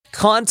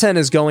content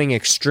is going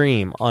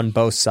extreme on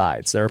both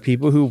sides. There are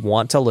people who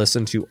want to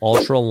listen to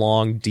ultra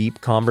long,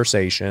 deep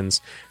conversations,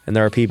 and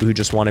there are people who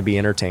just want to be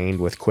entertained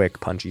with quick,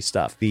 punchy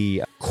stuff.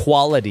 The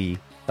quality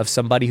of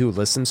somebody who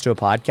listens to a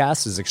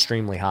podcast is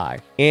extremely high.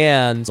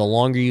 And the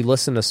longer you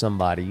listen to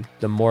somebody,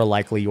 the more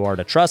likely you are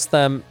to trust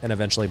them and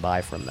eventually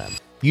buy from them.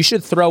 You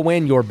should throw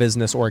in your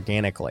business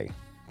organically,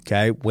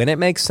 okay? When it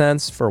makes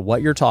sense for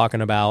what you're talking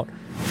about,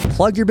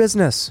 plug your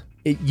business.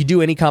 You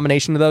do any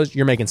combination of those,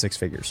 you're making six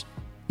figures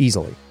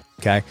easily,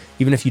 okay?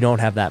 Even if you don't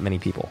have that many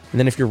people. And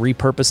then if you're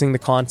repurposing the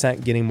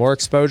content, getting more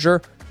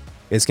exposure,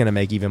 it's going to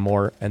make even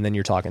more. And then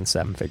you're talking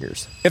seven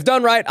figures. If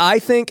done right, I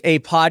think a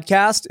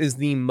podcast is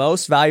the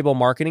most valuable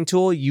marketing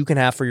tool you can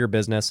have for your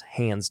business,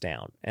 hands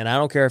down. And I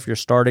don't care if you're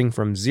starting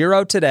from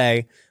zero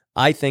today.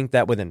 I think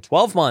that within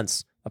 12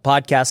 months, a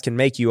podcast can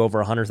make you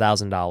over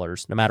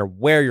 $100,000 no matter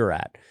where you're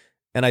at.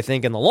 And I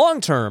think in the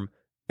long term,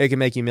 it can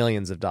make you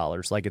millions of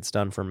dollars like it's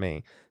done for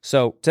me.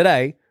 So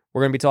today,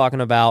 we're going to be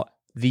talking about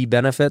the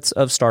benefits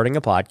of starting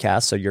a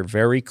podcast, so you're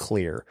very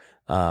clear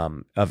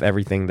of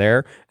everything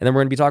there. And then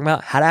we're going to be talking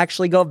about how to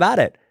actually go about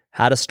it,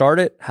 how to start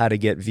it, how to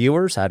get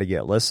viewers, how to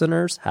get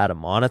listeners, how to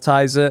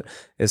monetize it.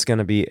 It's going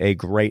to be a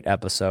great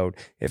episode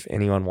if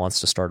anyone wants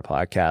to start a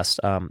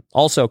podcast.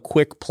 Also,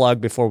 quick plug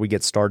before we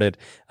get started.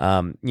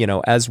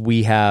 As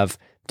we have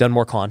done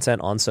more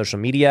content on social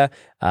media,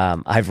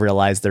 I've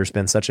realized there's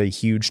been such a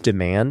huge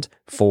demand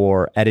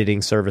for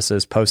editing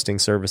services, posting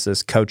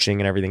services, coaching,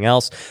 and everything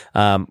else.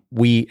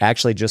 We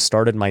actually just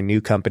started my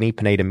new company,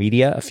 Pineda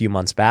Media, a few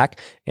months back,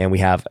 and we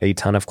have a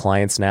ton of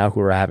clients now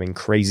who are having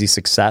crazy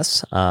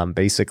success.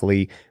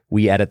 Basically,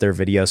 we edit their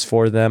videos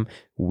for them.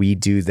 We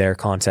do their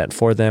content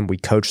for them. We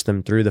coach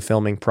them through the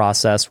filming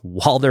process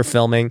while they're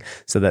filming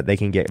so that they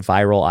can get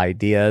viral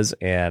ideas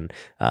and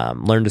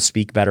learn to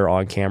speak better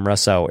on camera.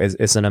 So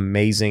it's an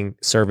amazing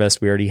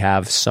service. We already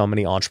have so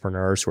many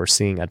entrepreneurs who are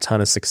seeing a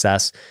ton of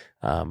success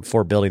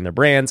for building their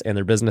brands and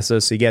their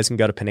businesses. So you guys can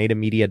go to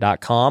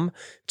pinedamedia.com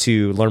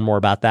to learn more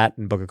about that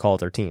and book a call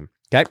with their team.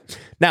 Okay.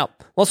 Now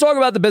let's talk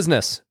about the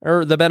business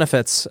or the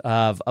benefits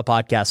of a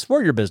podcast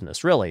for your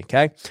business, really.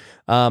 Okay.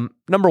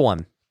 Number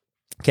one.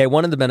 Okay.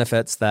 One of the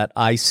benefits that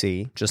I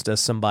see just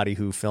as somebody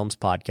who films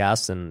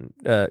podcasts, and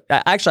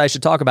actually I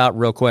should talk about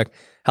real quick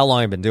how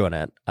long I've been doing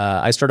it.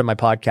 I started my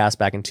podcast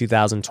back in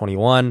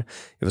 2021.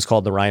 It was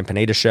called The Ryan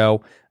Pineda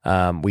Show.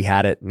 We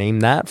had it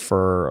named that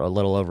for a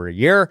little over a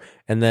year.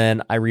 And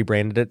then I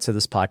rebranded it to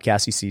this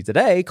podcast you see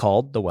today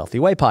called The Wealthy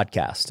Way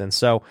Podcast. And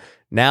so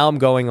now I'm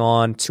going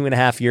on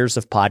 2.5 years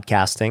of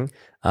podcasting.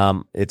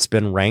 It's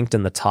been ranked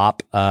in the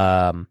top,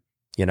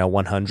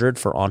 100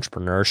 for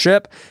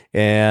entrepreneurship.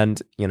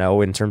 And,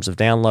 in terms of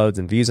downloads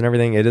and views and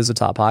everything, it is a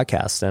top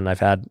podcast. And I've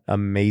had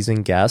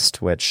amazing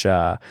guests, which,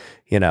 I'll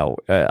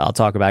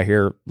talk about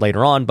here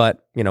later on.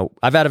 But,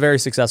 I've had a very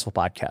successful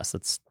podcast.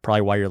 That's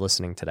probably why you're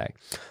listening today.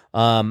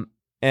 And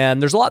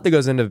there's a lot that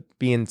goes into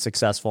being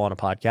successful on a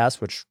podcast,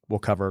 which we'll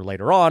cover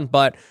later on.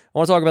 But I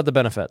want to talk about the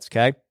benefits,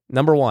 okay?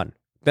 Number one,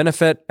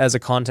 benefit as a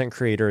content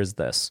creator is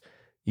this.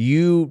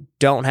 You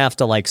don't have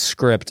to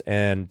script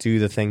and do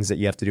the things that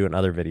you have to do in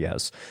other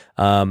videos.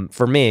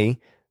 For me,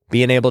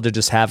 being able to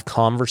just have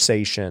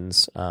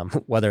conversations,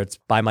 whether it's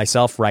by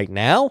myself right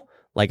now,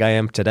 like I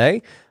am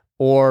today,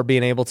 or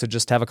being able to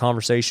just have a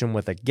conversation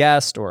with a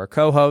guest or a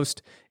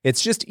co-host,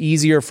 it's just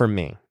easier for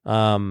me.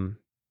 I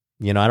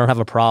don't have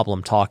a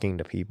problem talking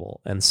to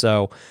people. And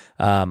so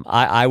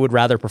I would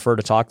rather prefer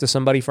to talk to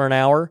somebody for an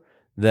hour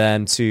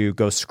than to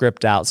go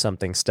script out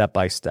something step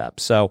by step.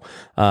 So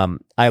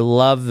I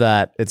love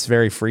that it's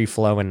very free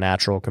flow and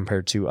natural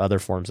compared to other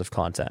forms of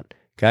content.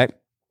 Okay.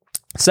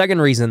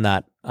 Second reason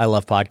that I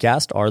love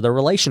podcasts are the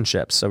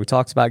relationships. So we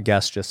talked about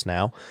guests just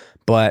now,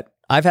 but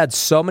I've had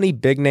so many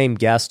big name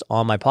guests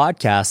on my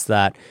podcast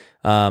that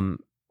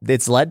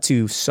it's led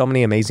to so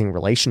many amazing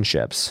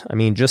relationships. I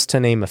mean, just to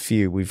name a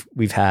few,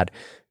 we've had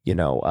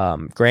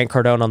Grant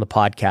Cardone on the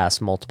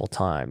podcast multiple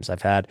times.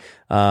 I've had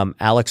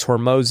Alex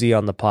Hormozy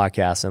on the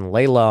podcast and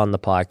Layla on the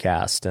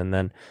podcast. And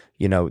then,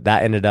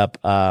 that ended up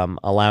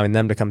allowing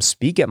them to come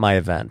speak at my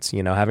event.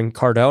 Having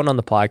Cardone on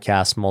the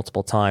podcast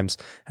multiple times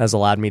has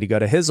allowed me to go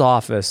to his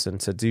office and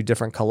to do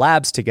different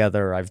collabs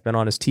together. I've been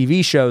on his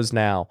TV shows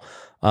now.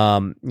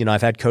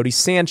 I've had Cody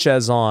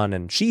Sanchez on,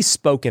 and she's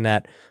spoken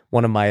at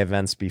one of my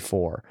events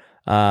before.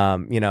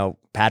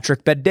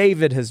 Patrick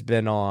Bet-David has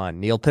been on,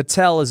 Neil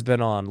Patel has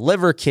been on,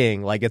 Liver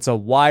King. It's a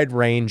wide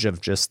range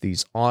of just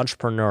these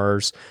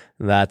entrepreneurs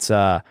that,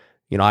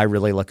 I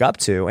really look up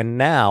to. And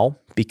now,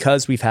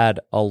 because we've had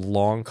a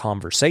long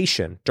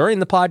conversation during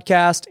the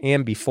podcast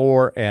and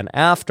before and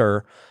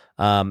after,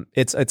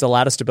 it's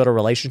allowed us to build a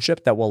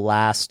relationship that will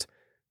last,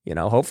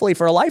 hopefully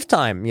for a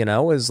lifetime,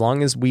 as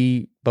long as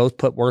we both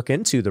put work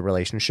into the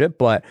relationship.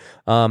 But,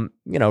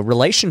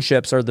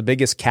 relationships are the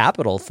biggest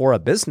capital for a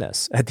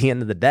business at the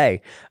end of the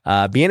day.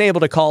 Being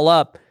able to call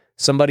up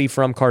somebody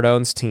from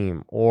Cardone's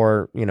team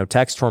or,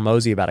 text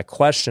Hormozy about a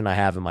question I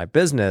have in my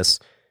business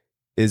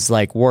is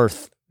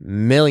worth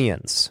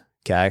millions.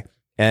 Okay.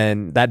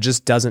 And that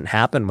just doesn't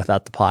happen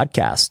without the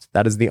podcast.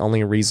 That is the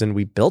only reason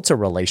we built a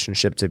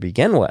relationship to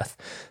begin with.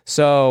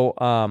 So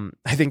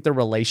I think the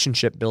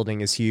relationship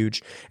building is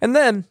huge. And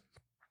then,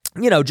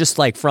 just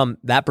like from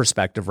that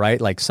perspective,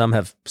 right? Like some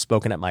have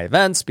spoken at my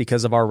events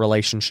because of our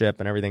relationship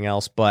and everything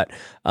else, but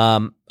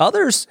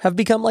others have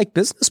become like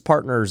business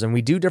partners and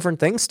we do different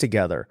things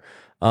together.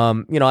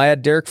 I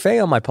had Derek Fay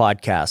on my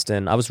podcast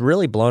and I was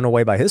really blown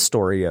away by his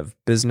story of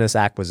business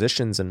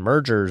acquisitions and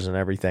mergers and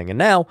everything. And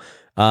now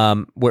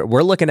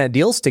we're looking at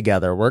deals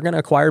together. We're going to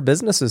acquire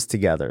businesses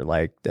together.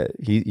 Like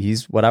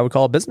he's what I would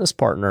call a business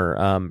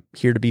partner,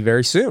 here to be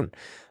very soon.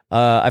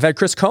 I've had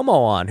Chris Como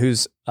on,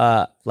 who's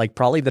like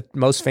probably the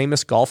most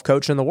famous golf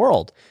coach in the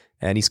world.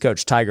 And he's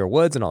coached Tiger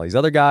Woods and all these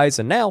other guys.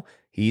 And now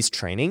he's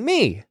training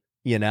me,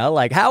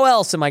 like how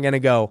else am I going to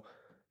go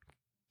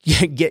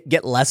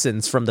get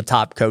lessons from the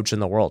top coach in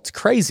the world? It's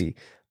crazy.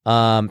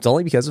 It's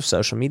only because of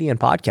social media and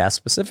podcasts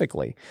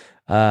specifically.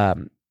 I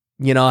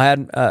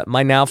had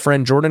my now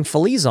friend Jordan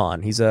Feliz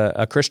on. He's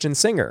a Christian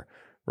singer.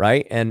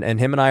 Right. And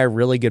him and I are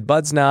really good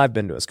buds now. I've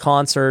been to his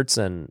concerts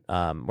and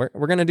we're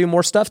going to do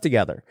more stuff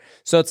together.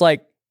 So it's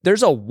like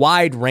there's a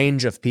wide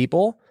range of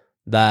people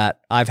that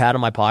I've had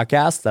on my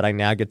podcast that I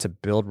now get to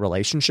build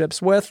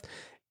relationships with.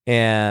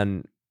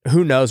 And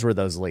who knows where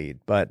those lead.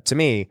 But to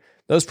me,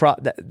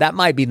 that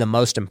might be the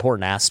most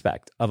important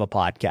aspect of a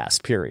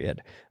podcast,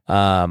 period,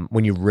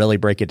 when you really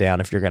break it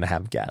down if you're going to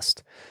have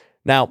guests.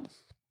 Now,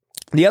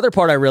 the other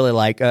part I really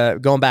like,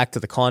 going back to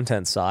the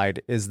content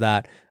side, is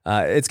that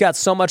it's got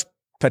so much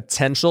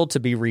potential to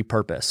be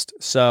repurposed.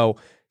 So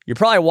you're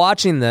probably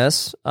watching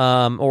this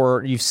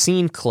or you've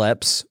seen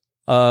clips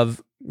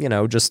of,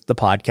 just the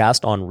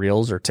podcast on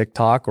Reels or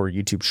TikTok or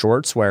YouTube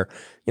Shorts where,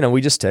 we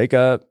just take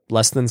a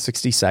less than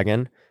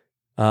 60-second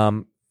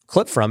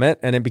clip from it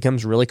and it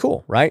becomes really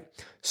cool, right?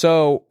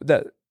 So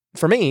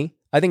for me,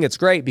 I think it's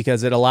great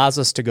because it allows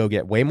us to go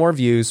get way more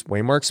views,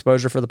 way more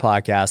exposure for the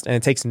podcast, and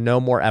it takes no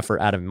more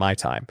effort out of my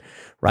time,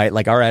 right?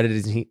 Like our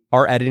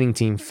editing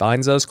team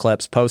finds those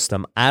clips, posts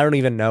them. I don't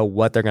even know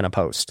what they're going to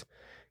post,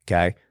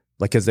 okay?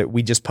 Like, because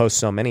we just post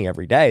so many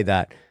every day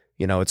that,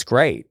 it's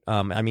great.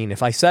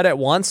 If I said it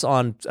once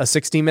on a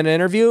 60-minute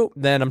interview,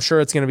 then I'm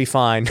sure it's going to be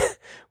fine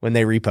when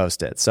they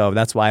repost it. So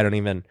that's why I don't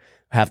even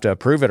have to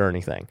approve it or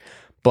anything.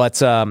 But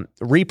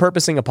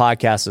repurposing a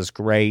podcast is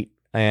great.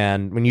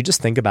 And when you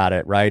just think about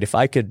it, right, if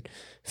I could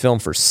film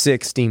for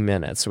 60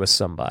 minutes with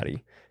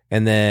somebody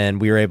and then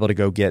we were able to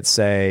go get,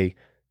 say,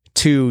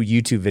 2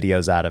 YouTube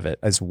videos out of it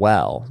as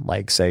well,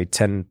 like say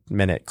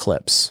 10-minute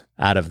clips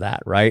out of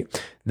that, right?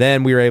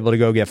 Then we were able to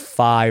go get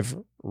 5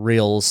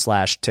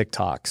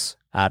 Reels/TikToks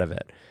out of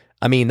it.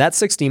 That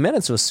 60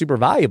 minutes was super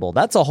valuable.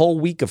 That's a whole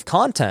week of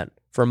content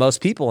for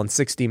most people in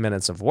 60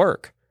 minutes of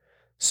work.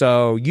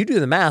 So you do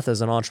the math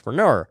as an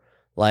entrepreneur.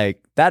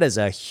 Like that is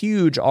a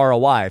huge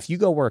ROI. If you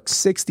go work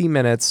 60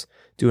 minutes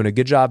doing a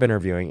good job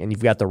interviewing and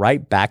you've got the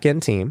right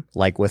back-end team,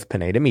 like with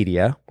Pineda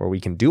Media, where we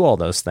can do all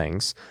those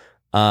things,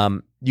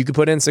 you could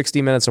put in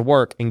 60 minutes of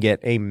work and get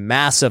a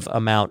massive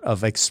amount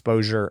of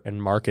exposure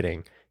and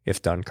marketing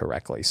if done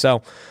correctly.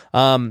 So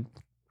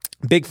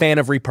big fan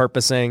of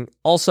repurposing.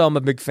 Also, I'm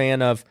a big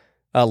fan of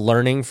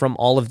learning from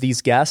all of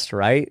these guests,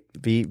 right?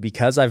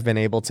 Because I've been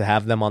able to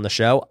have them on the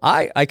show,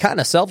 I kind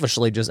of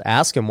selfishly just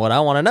ask them what I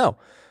want to know.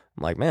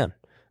 I'm like, man,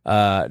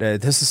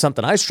 this is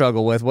something I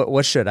struggle with.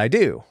 What should I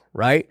do?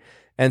 Right.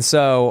 And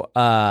so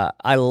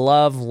I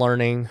love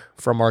learning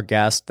from our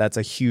guests. That's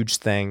a huge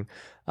thing.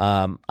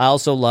 I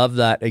also love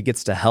that it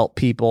gets to help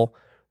people,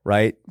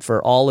 right?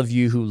 For all of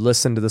you who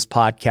listen to this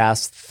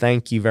podcast,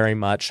 thank you very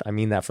much. I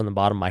mean that from the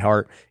bottom of my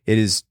heart. It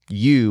is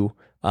you.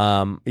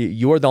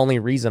 You're the only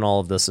reason all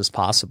of this is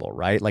possible,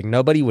 right? Like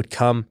nobody would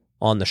come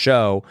on the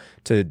show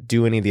to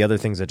do any of the other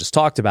things I just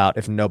talked about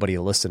if nobody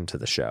listened to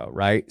the show,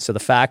 right? So the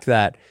fact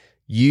that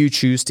you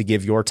choose to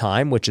give your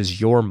time, which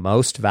is your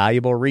most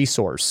valuable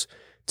resource,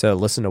 to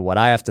listen to what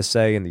I have to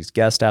say and these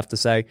guests have to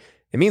say,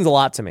 it means a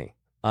lot to me.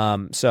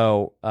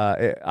 So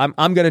I'm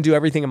going to do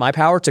everything in my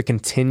power to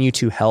continue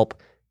to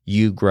help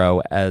you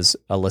grow as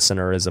a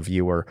listener, as a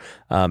viewer,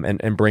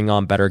 and bring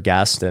on better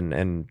guests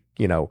and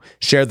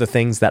share the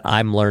things that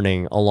I'm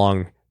learning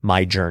along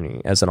my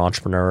journey as an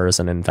entrepreneur, as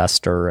an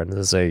investor, and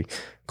as a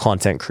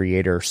content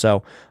creator.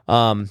 So,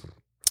 I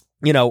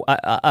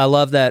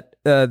love that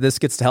this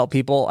gets to help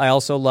people. I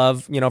also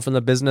love, from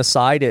the business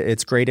side,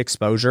 it's great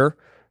exposure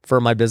for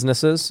my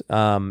businesses.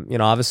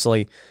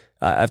 Obviously,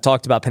 I've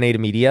talked about Pineda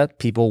Media.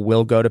 People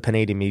will go to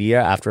Pineda Media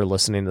after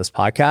listening to this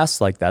podcast.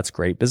 Like that's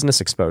great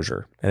business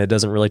exposure. And it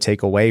doesn't really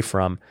take away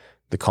from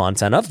the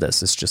content of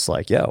this. It's just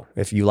like,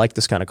 if you like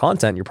this kind of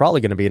content, you're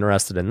probably going to be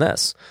interested in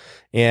this.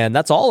 And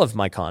that's all of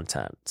my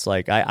content. It's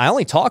like, I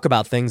only talk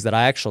about things that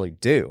I actually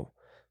do.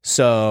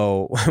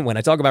 So when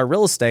I talk about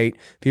real estate,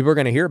 people are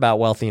going to hear about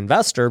Wealthy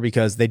Investor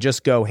because they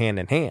just go hand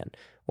in hand.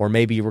 Or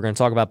maybe we're going to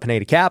talk about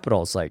Pineda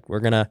Capital. It's like, we're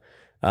going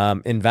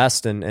to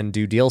invest and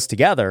do deals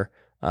together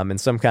in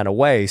some kind of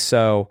way.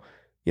 So,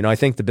 I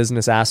think the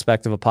business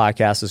aspect of a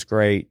podcast is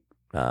great.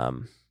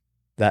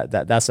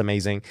 That's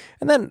amazing.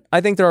 And then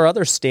I think there are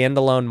other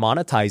standalone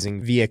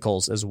monetizing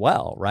vehicles as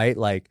well, right?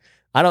 Like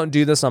I don't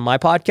do this on my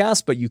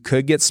podcast, but you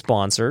could get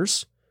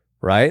sponsors,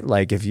 right?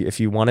 Like if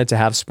you wanted to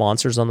have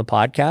sponsors on the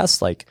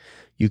podcast, like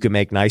you could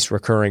make nice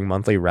recurring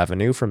monthly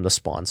revenue from the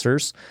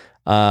sponsors.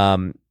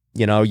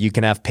 You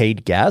can have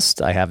paid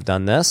guests. I have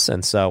done this.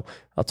 And so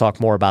I'll talk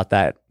more about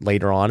that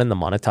later on in the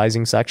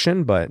monetizing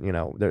section. But,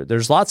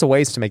 there's lots of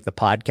ways to make the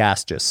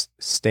podcast just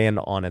stand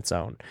on its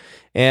own.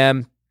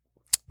 And,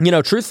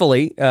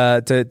 truthfully,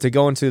 to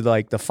go into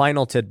like the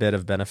final tidbit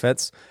of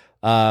benefits,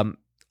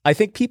 I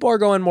think people are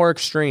going more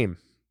extreme.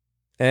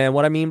 And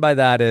what I mean by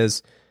that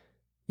is,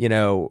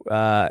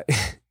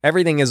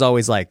 everything is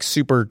always like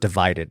super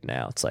divided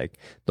now. It's like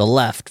the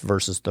left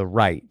versus the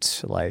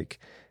right. Like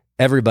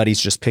everybody's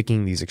just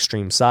picking these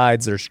extreme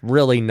sides. There's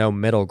really no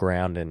middle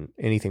ground in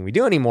anything we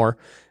do anymore.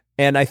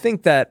 And I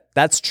think that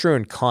that's true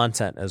in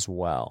content as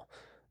well.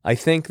 I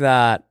think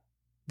that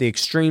the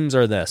extremes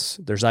are this.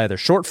 There's either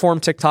short form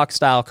TikTok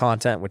style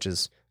content, which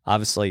is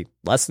obviously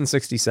less than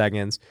 60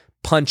 seconds,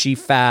 punchy,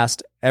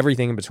 fast,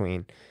 everything in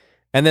between.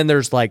 And then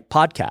there's like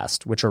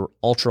podcasts, which are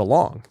ultra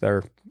long.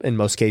 They're in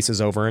most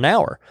cases over an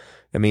hour.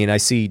 I mean, I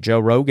see Joe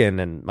Rogan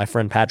and my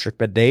friend Patrick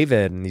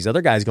Bet-David and these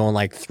other guys going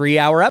like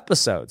 3-hour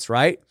episodes,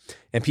 right?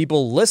 And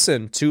people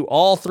listen to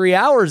all 3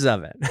 hours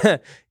of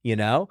it.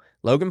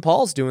 Logan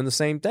Paul's doing the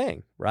same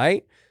thing,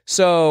 right?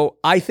 So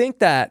I think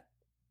that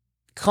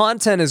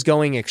content is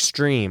going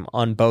extreme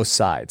on both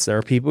sides. There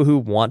are people who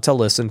want to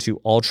listen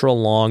to ultra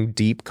long,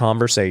 deep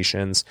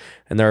conversations,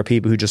 and there are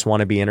people who just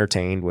want to be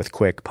entertained with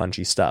quick,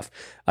 punchy stuff.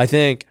 I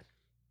think,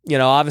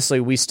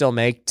 obviously we still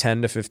make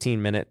 10 to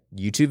 15 minute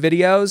YouTube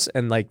videos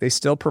and like they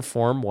still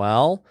perform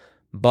well,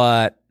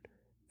 but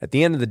at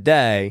the end of the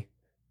day,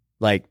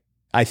 like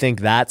I think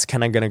that's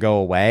kind of going to go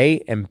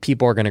away and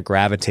people are going to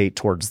gravitate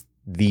towards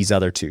these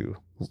other two,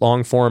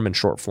 long form and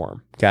short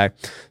form. Okay.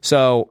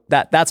 So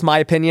that's my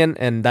opinion.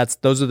 And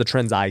those are the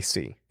trends I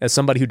see as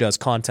somebody who does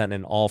content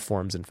in all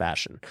forms and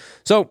fashion.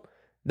 So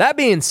that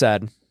being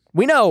said,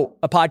 we know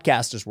a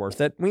podcast is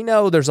worth it. We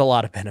know there's a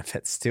lot of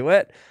benefits to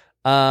it.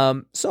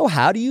 So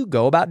how do you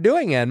go about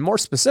doing it? And more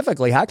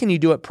specifically, how can you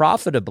do it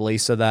profitably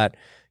so that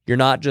you're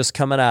not just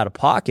coming out of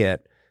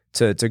pocket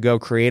to go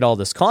create all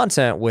this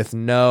content with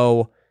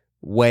no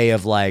way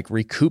of like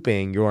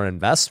recouping your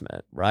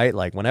investment, right?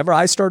 Like whenever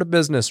I start a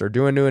business or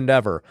do a new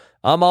endeavor,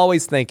 I'm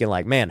always thinking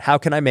like, man, how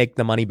can I make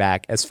the money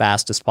back as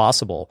fast as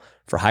possible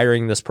for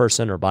hiring this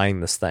person or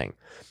buying this thing?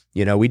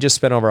 We just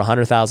spent over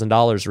 $100,000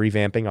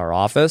 revamping our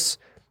office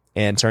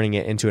and turning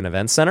it into an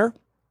event center.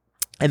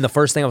 And the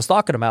first thing I was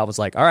talking about was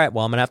like, all right,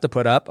 well, I'm going to have to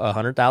put up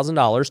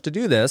 $100,000 to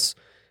do this.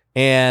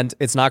 And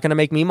it's not going to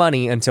make me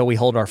money until we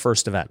hold our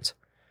first event.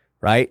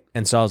 Right.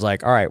 And so I was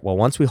like, all right, well,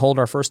 once we hold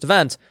our first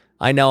event,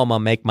 I know I'm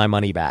going to make my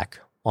money back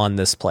on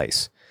this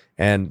place.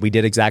 And we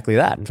did exactly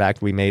that. In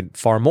fact, we made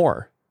far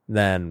more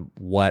than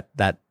what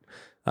that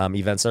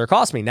event center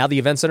cost me. Now the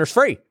event center's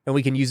free and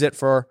we can use it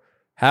for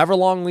however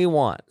long we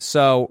want.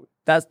 So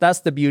that's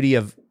the beauty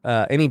of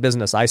any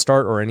business I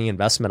start or any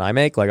investment I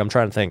make. Like I'm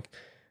trying to think,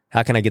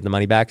 how can I get the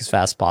money back as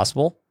fast as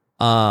possible?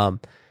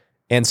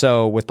 And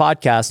so with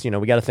podcasts,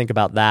 we got to think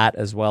about that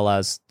as well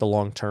as the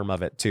long term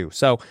of it too.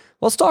 So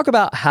let's talk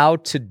about how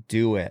to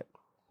do it.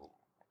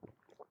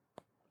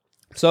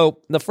 So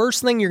the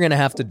first thing you're going to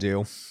have to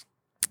do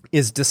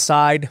is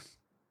decide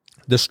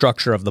the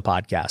structure of the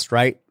podcast,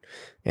 right?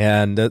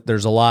 And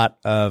there's a lot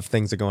of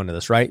things that go into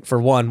this, right?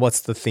 For one,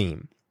 what's the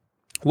theme?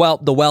 Well,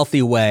 the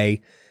wealthy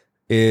way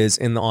is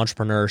in the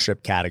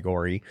entrepreneurship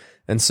category.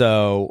 And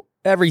so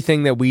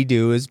everything that we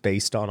do is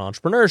based on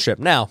entrepreneurship.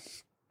 Now,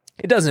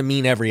 it doesn't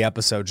mean every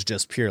episode's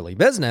just purely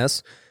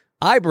business.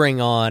 I bring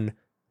on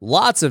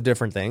lots of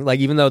different things. Like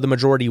even though the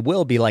majority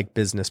will be like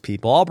business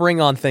people, I'll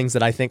bring on things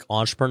that I think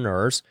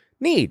entrepreneurs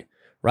need,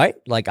 right?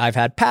 Like I've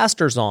had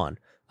pastors on.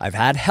 I've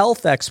had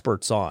health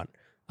experts on.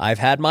 I've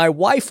had my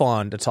wife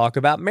on to talk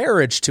about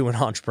marriage to an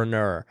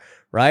entrepreneur,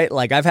 right?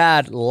 Like I've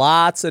had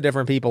lots of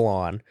different people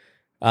on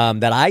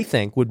that I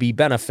think would be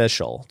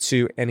beneficial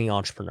to any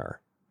entrepreneur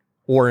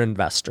or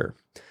investor.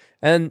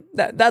 And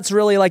that's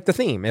really like the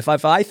theme. If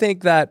I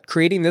think that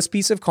creating this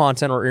piece of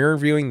content or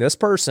interviewing this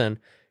person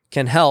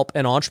can help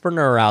an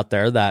entrepreneur out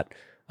there that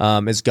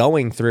is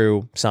going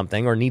through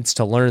something or needs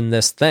to learn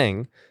this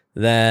thing,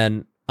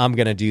 then I'm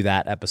going to do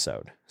that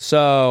episode.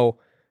 So,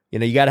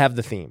 you got to have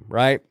the theme,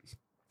 right?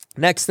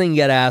 Next thing you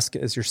got to ask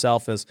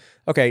yourself is,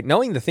 okay,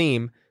 knowing the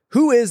theme,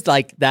 who is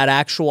like that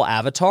actual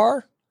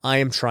avatar I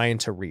am trying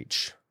to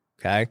reach?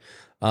 Okay.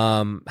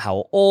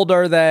 How old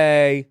are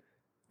they?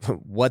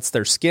 What's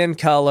their skin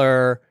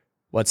color?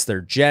 What's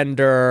their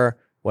gender?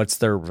 What's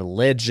their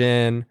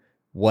religion?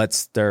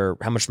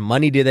 How much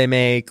money do they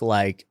make?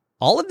 Like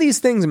all of these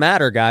things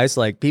matter, guys.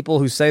 Like people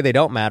who say they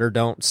don't matter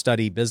don't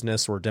study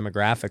business or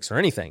demographics or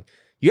anything.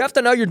 You have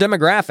to know your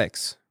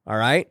demographics. All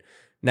right.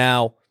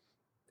 Now,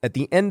 at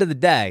the end of the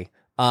day,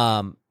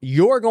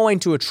 you're going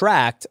to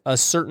attract a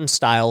certain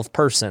style of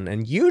person.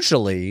 And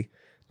usually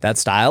that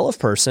style of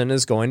person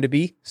is going to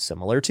be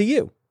similar to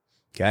you.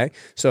 Okay.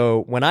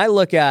 So when I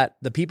look at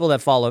the people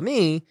that follow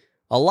me,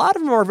 a lot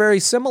of them are very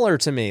similar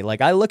to me.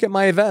 Like I look at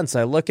my events,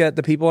 I look at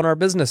the people in our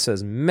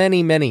businesses,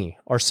 many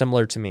are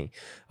similar to me.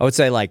 I would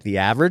say like the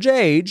average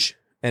age,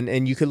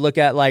 and you could look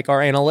at like our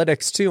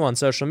analytics too on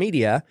social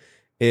media,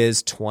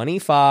 is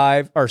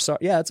 25 or so.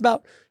 Yeah, it's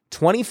about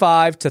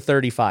 25 to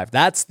 35.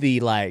 That's the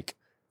like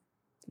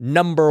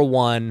number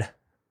one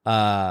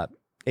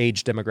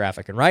age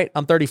demographic. And right,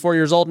 I'm 34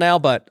 years old now,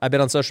 but I've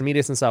been on social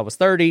media since I was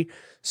 30.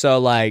 So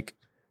like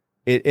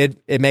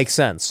it makes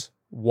sense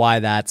why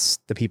that's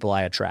the people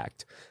I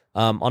attract.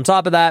 On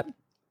top of that,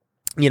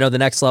 the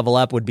next level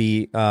up would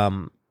be,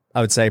 I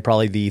would say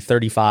probably the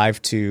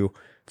 35 to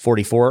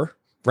 44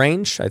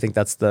 range. I think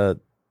that's the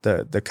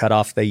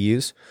cutoff they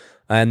use.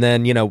 And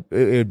then, it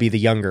would be the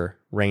younger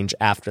range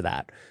after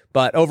that.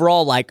 But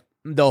overall, like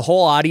the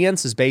whole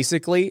audience is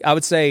basically, I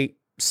would say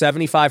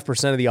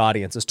 75% of the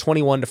audience is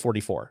 21 to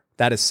 44.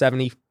 That is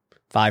 75%.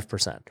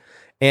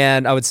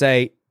 And I would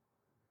say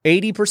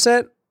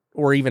 80%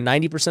 or even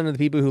 90% of the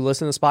people who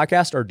listen to this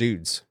podcast are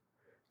dudes.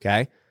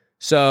 Okay.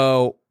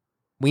 So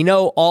we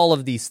know all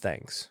of these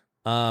things.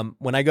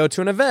 When I go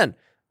to an event,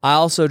 I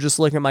also just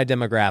look at my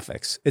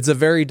demographics. It's a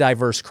very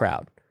diverse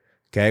crowd.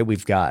 Okay.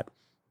 We've got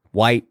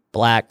white,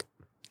 black,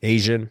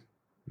 Asian,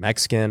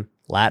 Mexican,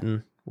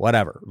 Latin,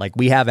 whatever. Like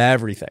we have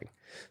everything.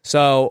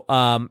 So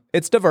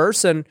it's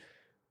diverse. And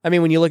I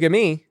mean, when you look at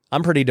me,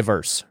 I'm pretty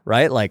diverse,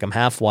 right? Like I'm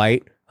half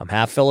white, I'm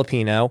half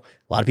Filipino.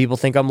 A lot of people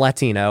think I'm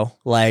Latino.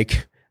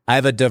 Like I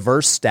have a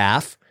diverse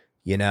staff,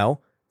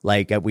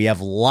 like we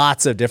have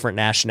lots of different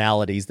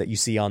nationalities that you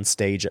see on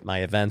stage at my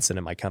events and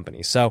in my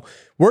company. So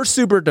we're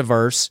super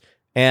diverse,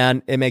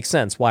 and it makes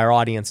sense why our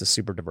audience is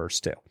super diverse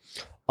too.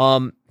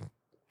 But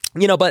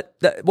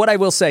what I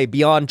will say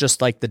beyond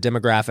just like the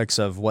demographics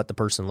of what the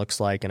person looks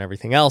like and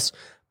everything else,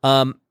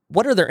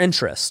 what are their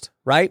interests,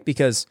 right?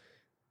 Because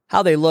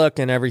how they look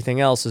and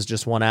everything else is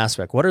just one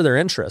aspect. What are their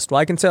interests?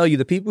 Well, I can tell you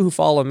the people who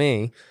follow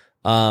me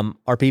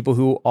are people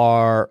who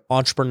are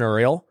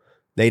entrepreneurial.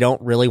 They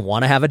don't really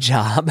want to have a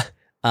job.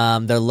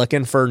 They're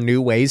looking for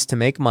new ways to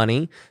make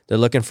money. They're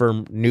looking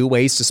for new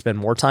ways to spend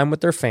more time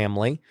with their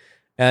family.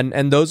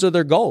 And those are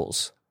their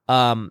goals.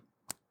 Am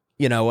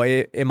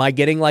I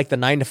getting like the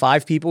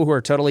 9-to-5 people who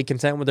are totally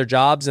content with their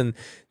jobs and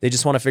they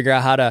just want to figure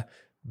out how to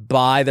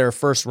buy their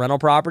first rental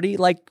property?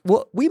 Like,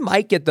 well, we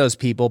might get those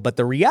people, but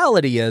the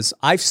reality is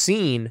I've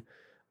seen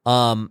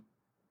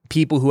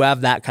people who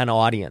have that kind of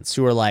audience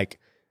who are like,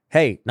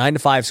 hey,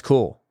 9-to-5's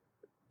cool.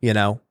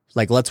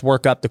 Like let's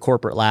work up the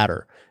corporate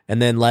ladder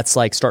and then let's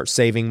like start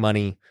saving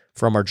money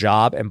from our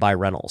job and buy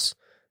rentals.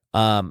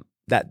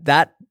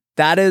 That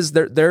is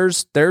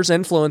there's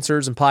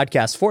influencers and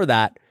podcasts for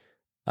that.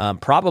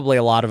 Probably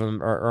a lot of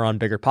them are on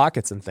Bigger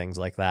Pockets and things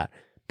like that,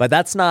 but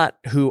that's not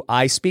who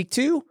I speak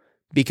to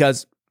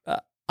because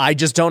I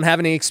just don't have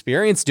any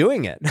experience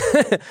doing it.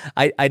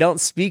 I don't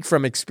speak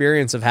from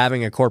experience of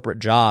having a corporate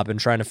job and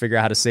trying to figure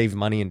out how to save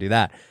money and do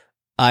that.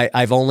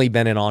 I've only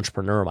been an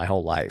entrepreneur my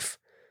whole life.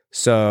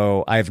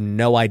 So I have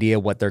no idea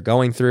what they're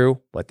going through,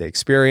 what they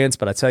experience.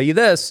 But I tell you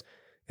this,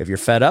 if you're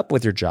fed up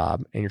with your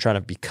job and you're trying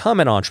to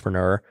become an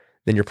entrepreneur,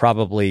 then you're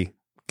probably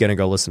going to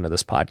go listen to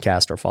this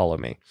podcast or follow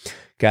me.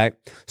 Okay.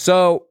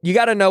 So you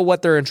got to know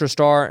what their interests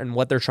are and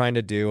what they're trying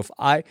to do. If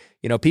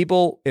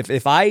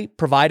I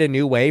provide a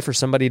new way for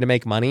somebody to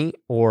make money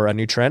or a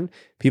new trend,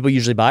 people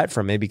usually buy it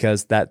from me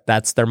because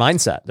that's their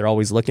mindset. They're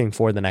always looking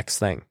for the next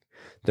thing.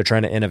 They're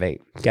trying to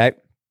innovate. Okay.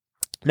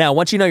 Now,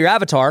 once you know your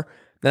avatar,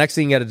 the next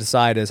thing you got to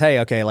decide is, hey,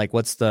 okay, like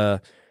what's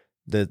the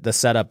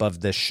setup of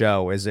this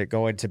show? Is it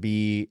going to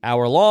be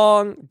hour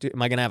long?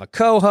 Am I going to have a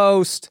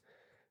co-host?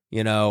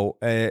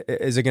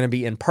 Is it going to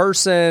be in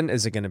person?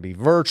 Is it going to be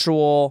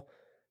virtual?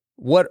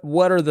 What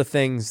are the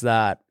things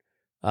that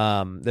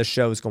this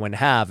show is going to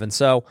have? And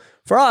so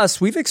for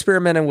us, we've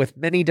experimented with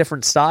many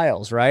different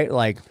styles, right?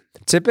 Like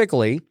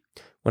typically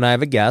when I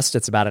have a guest,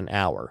 it's about an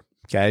hour.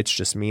 Okay. It's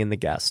just me and the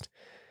guest.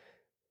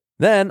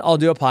 Then I'll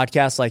do a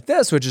podcast like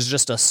this, which is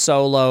just a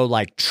solo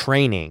like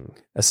training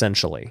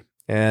essentially.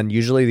 And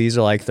usually these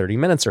are like 30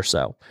 minutes or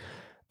so.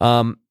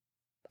 I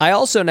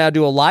also now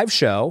do a live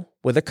show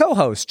with a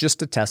co-host just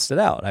to test it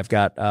out. I've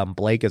got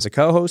Blake as a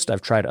co-host.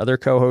 I've tried other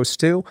co-hosts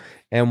too.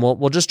 And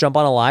we'll just jump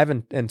on a live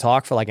and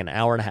talk for like an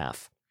hour and a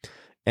half.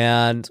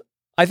 And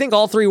I think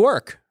all three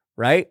work,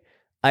 right?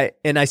 I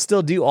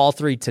still do all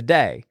three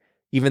today,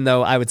 even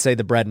though I would say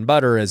the bread and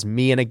butter is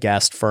me and a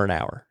guest for an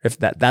hour. If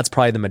that's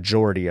probably the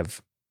majority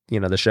of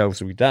the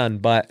shows we've done.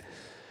 But,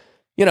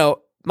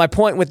 my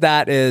point with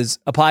that is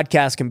a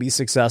podcast can be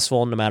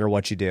successful no matter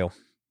what you do.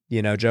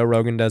 Joe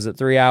Rogan does it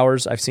 3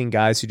 hours. I've seen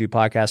guys who do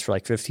podcasts for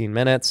like 15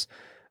 minutes.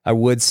 I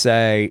would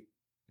say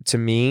to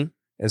me,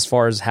 as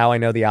far as how I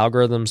know the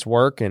algorithms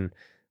work and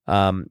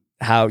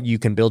how you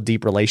can build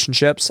deep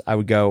relationships, I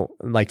would go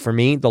like for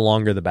me, the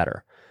longer the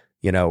better.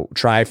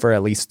 Try for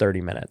at least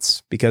 30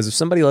 minutes because if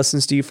somebody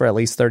listens to you for at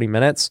least 30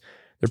 minutes,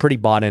 they're pretty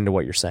bought into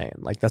what you're saying.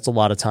 Like that's a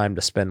lot of time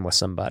to spend with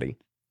somebody.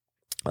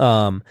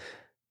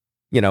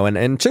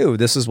 And two,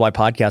 this is why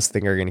podcasts I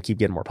think are going to keep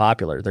getting more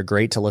popular. They're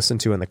great to listen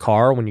to in the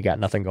car when you got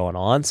nothing going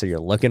on. So you're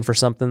looking for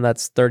something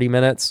that's 30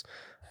 minutes.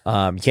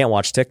 You can't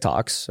watch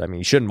TikToks. I mean,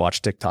 you shouldn't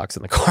watch TikToks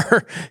in the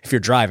car if you're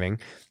driving,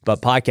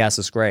 but podcast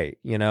is great.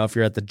 If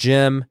you're at the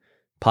gym,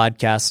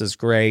 podcast is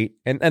great.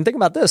 And think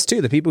about this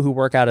too. The people who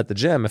work out at the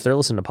gym, if they're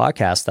listening to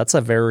podcasts, that's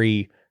a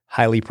very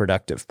highly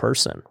productive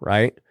person,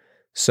 right?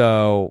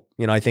 So,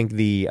 I think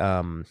the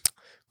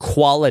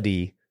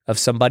quality of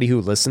somebody who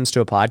listens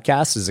to a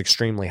podcast is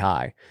extremely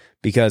high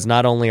because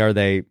not only are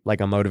they like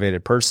a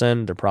motivated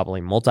person, they're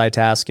probably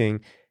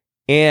multitasking.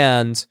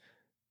 And,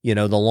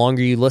 the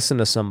longer you listen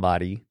to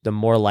somebody, the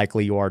more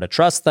likely you are to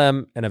trust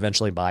them and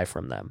eventually buy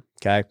from them.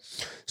 Okay.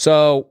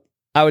 So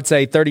I would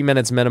say 30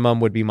 minutes minimum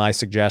would be my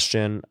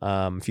suggestion.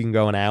 If you can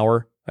go an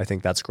hour, I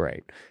think that's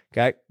great.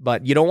 Okay.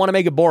 But you don't want to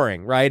make it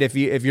boring, right? If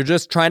you're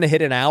just trying to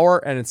hit an hour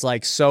and it's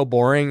like so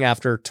boring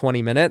after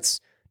 20 minutes,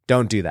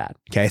 don't do that.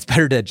 Okay. It's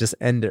better to just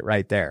end it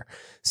right there.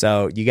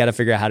 So you got to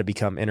figure out how to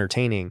become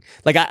entertaining.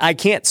 Like I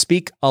can't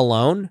speak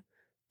alone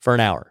for an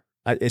hour.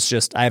 It's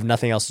just, I have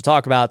nothing else to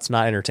talk about. It's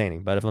not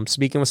entertaining. But if I'm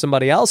speaking with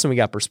somebody else and we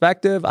got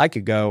perspective, I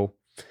could go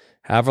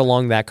however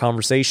long that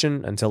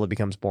conversation until it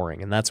becomes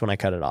boring. And that's when I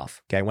cut it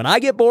off. Okay. When I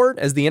get bored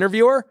as the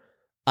interviewer,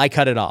 I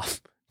cut it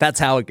off. That's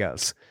how it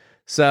goes.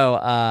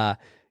 So,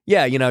 you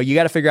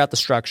got to figure out the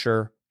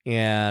structure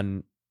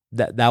and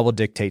that will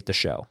dictate the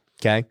show.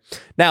 Okay.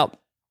 Now,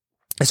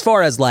 as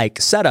far as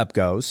like setup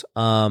goes,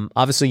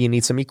 obviously you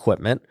need some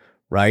equipment,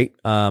 right?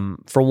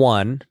 For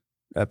one,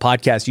 a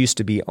podcast used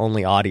to be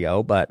only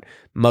audio, but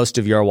most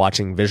of you are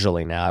watching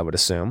visually now, I would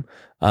assume.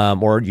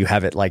 Or you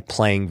have it like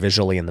playing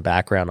visually in the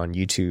background on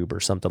YouTube or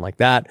something like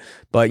that.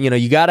 But,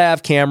 you got to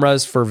have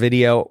cameras for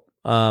video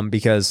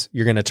because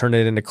you're going to turn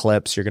it into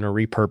clips, you're going to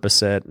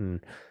repurpose it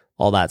and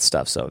all that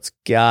stuff. So it's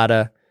got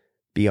to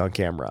be on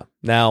camera.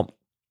 Now,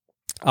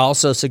 I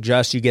also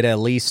suggest you get at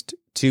least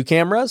 2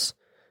 cameras.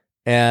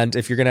 And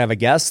if you're going to have a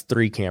guest,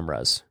 3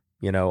 cameras.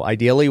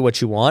 Ideally what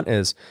you want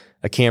is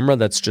a camera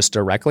that's just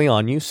directly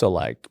on you. So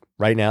like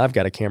right now I've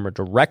got a camera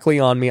directly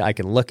on me. I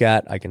can look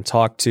at, I can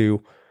talk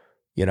to,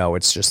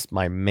 it's just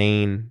my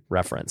main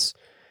reference.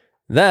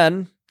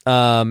 Then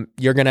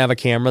you're going to have a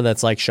camera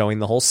that's like showing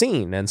the whole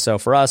scene. And so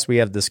for us, we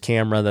have this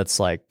camera that's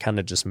like kind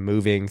of just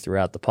moving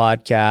throughout the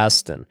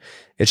podcast and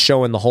it's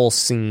showing the whole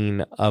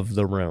scene of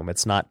the room.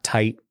 It's not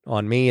tight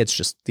on me. It's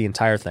just the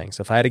entire thing.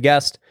 So if I had a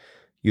guest,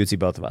 you would see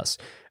both of us.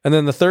 And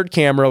then the third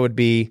camera would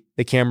be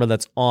the camera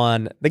that's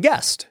on the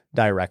guest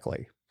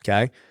directly.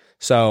 Okay.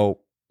 So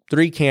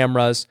 3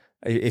 cameras.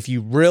 If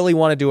you really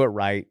want to do it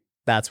right,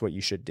 that's what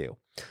you should do.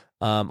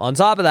 On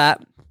top of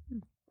that,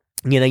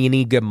 you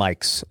need good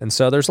mics. And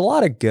so there's a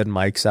lot of good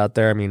mics out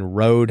there. I mean,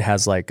 Rode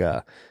has like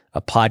a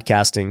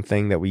podcasting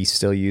thing that we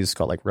still use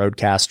called like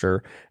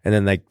Rodecaster. And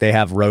then they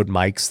have Rode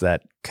mics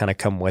that kind of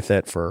come with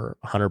it for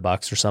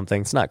 $100 or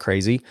something. It's not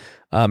crazy.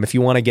 If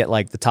you want to get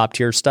like the top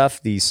tier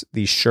stuff, these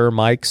Shure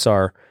mics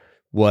are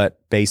what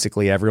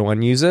basically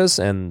everyone uses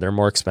and they're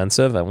more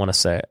expensive. I want to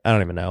say, I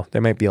don't even know. They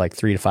might be like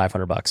 $300 to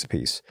 $500 a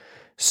piece.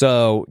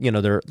 So,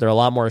 they're a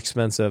lot more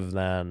expensive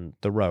than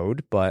the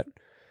Rode, but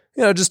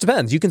it just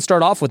depends. You can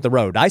start off with the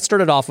Rode. I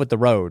started off with the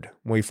Rode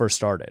when we first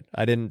started.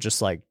 I didn't just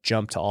like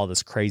jump to all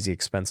this crazy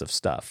expensive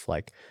stuff.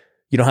 Like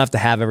you don't have to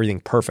have everything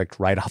perfect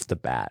right off the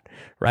bat,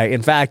 right?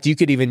 In fact, you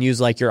could even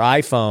use like your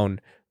iPhone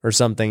or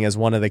something as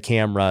one of the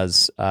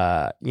cameras.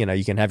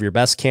 You can have your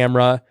best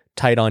camera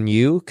tight on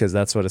you because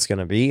that's what it's going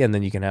to be. And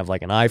then you can have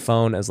like an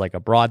iPhone as like a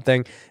broad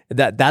thing.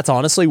 That's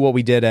honestly what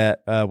we did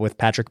with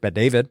Patrick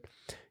Bet-David.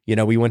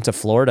 We went to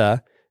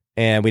Florida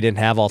and we didn't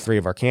have all 3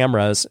 of our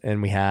cameras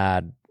and we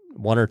had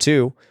 1 or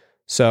 2.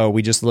 So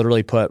we just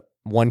literally put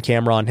 1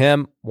 camera on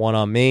him, 1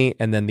 on me,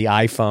 and then the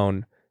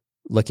iPhone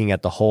looking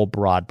at the whole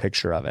broad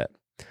picture of it.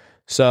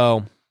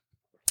 So,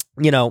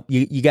 you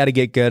got to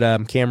get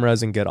good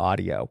cameras and good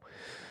audio.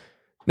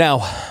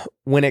 Now,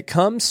 when it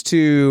comes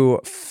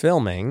to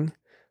filming,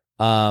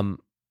 you're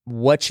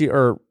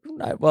going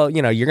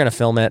to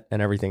film it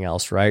and everything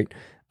else, right?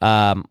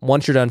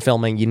 Once you're done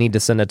filming, you need to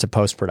send it to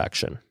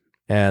post-production.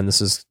 And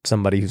this is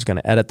somebody who's going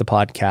to edit the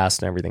podcast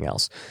and everything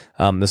else.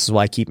 This is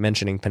why I keep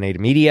mentioning Pineda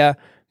Media,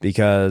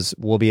 because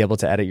we'll be able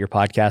to edit your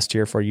podcast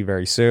here for you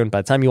very soon.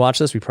 By the time you watch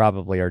this, we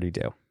probably already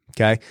do.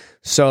 Okay.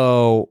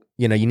 So,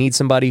 you need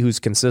somebody who's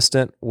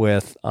consistent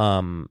with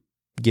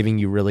giving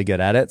you really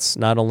good edits,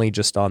 not only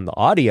just on the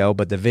audio,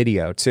 but the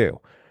video too,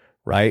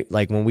 right?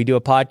 Like when we do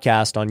a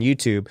podcast on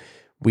YouTube,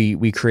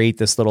 we create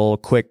this little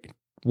quick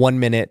 1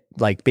 minute,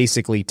 like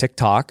basically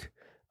TikTok,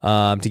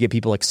 to get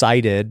people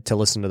excited to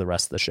listen to the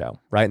rest of the show,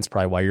 right? And it's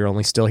probably why you're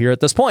only still here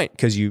at this point,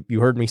 because you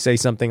heard me say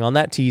something on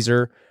that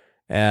teaser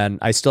and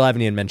I still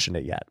haven't even mentioned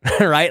it yet,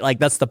 right? Like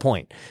that's the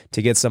point,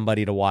 to get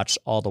somebody to watch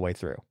all the way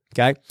through,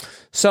 okay?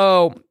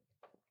 So,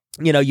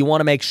 you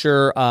want to make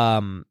sure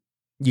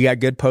you got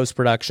good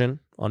post-production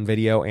on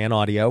video and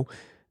audio.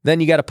 Then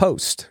you got to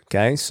post,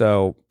 okay?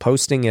 So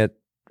posting it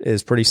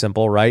is pretty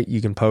simple, right?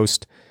 You can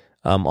post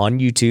on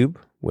YouTube,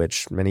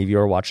 which many of you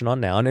are watching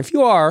on now. And if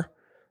you are,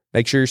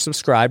 make sure you're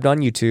subscribed on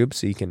YouTube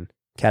so you can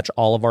catch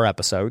all of our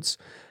episodes.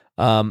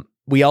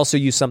 We also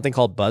use something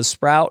called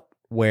Buzzsprout,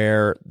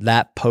 where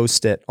that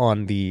posts it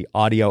on the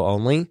audio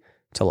only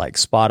to like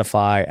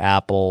Spotify,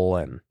 Apple,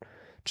 and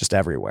just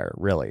everywhere,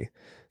 really.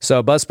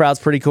 So Buzzsprout's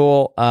pretty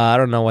cool. I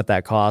don't know what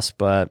that costs,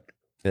 but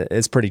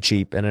it's pretty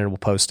cheap, and it will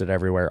post it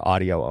everywhere,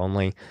 audio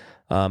only.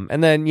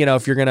 And then,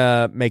 if you're going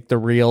to make the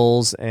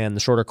reels and the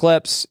shorter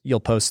clips, you'll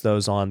post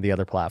those on the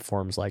other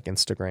platforms like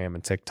Instagram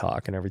and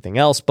TikTok and everything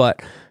else.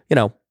 But,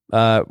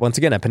 once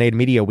again, at Pineda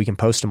Media, we can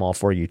post them all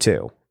for you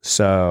too.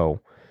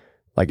 So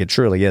like it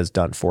truly is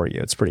done for you.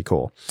 It's pretty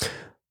cool.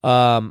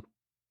 Now,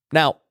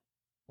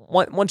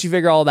 once you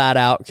figure all that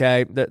out,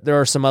 okay, there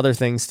are some other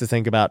things to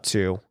think about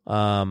too.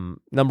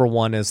 Number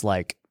one is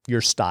like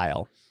your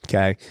style.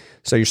 Okay.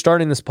 So you're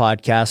starting this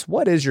podcast.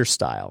 What is your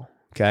style?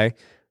 Okay.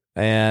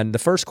 And the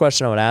first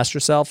question I would ask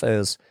yourself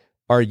is,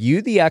 are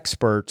you the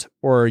expert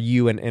or are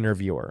you an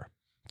interviewer?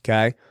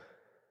 Okay.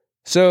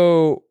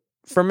 So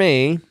for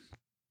me,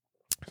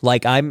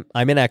 like I'm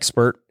an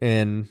expert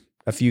in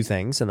a few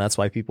things, and that's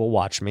why people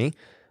watch me.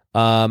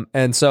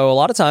 And so a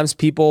lot of times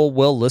people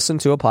will listen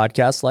to a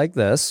podcast like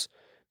this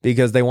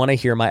because they want to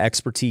hear my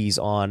expertise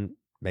on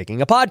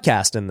making a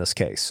podcast in this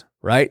case,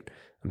 right?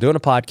 I'm doing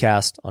a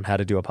podcast on how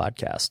to do a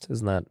podcast.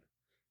 Isn't that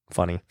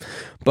funny?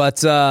 But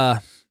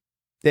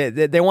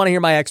they want to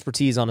hear my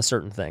expertise on a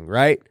certain thing,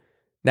 right?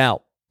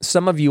 Now,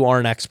 some of you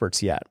aren't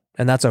experts yet,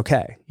 and that's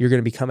okay. You're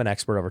going to become an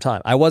expert over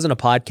time. I wasn't a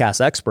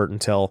podcast expert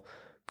until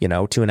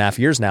 2.5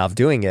 years now of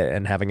doing it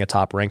and having a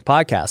top ranked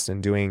podcast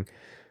and doing,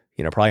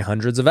 probably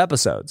hundreds of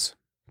episodes.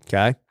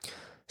 Okay.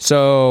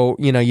 So,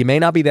 you may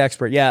not be the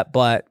expert yet,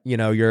 but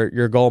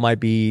your goal might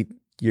be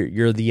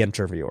you're the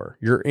interviewer.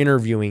 You're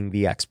interviewing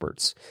the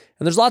experts.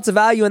 And there's lots of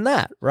value in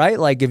that, right?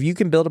 Like if you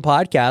can build a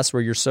podcast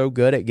where you're so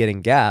good at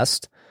getting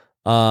guests,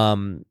 you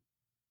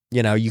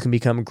can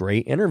become a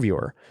great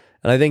interviewer.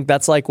 And I think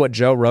that's like what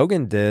Joe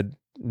Rogan did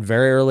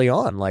very early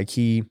on. Like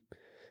he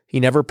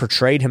never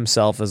portrayed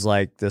himself as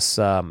like this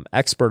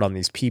expert on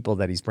these people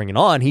that he's bringing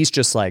on. He's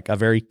just like a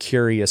very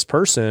curious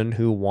person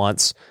who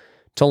wants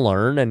to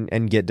learn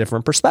and get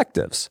different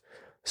perspectives.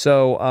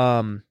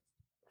 So,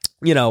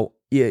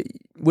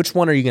 which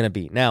one are you going to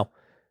be? Now,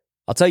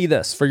 I'll tell you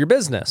this, for your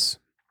business,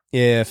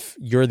 if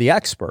you're the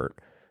expert,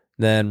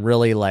 then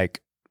really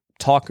like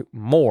talk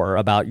more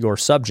about your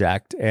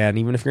subject. And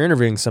even if you're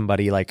interviewing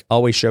somebody, like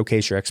always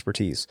showcase your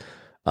expertise.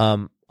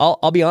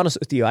 I'll be honest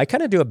with you. I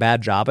kind of do a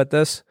bad job at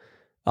this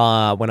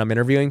when I'm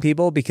interviewing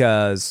people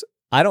because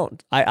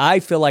I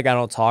feel like I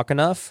don't talk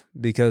enough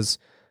because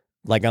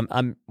like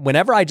I'm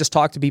whenever I just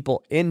talk to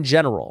people in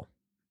general,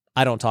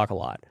 I don't talk a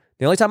lot.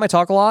 The only time I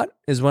talk a lot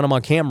is when I'm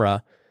on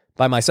camera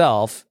by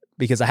myself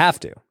because I have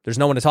to. There's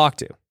no one to talk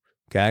to.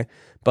 Okay.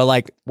 But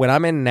like when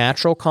I'm in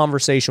natural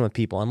conversation with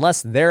people,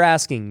 unless they're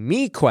asking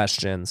me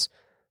questions,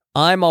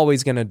 I'm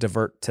always going to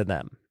divert to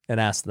them and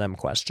ask them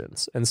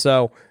questions. And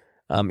so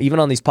even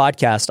on these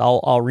podcasts,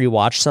 I'll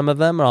rewatch some of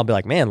them and I'll be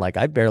like, man, like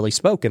I barely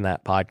spoke in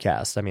that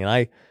podcast. I mean,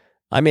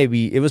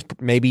 it was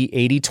maybe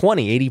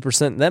 80-20,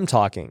 80% them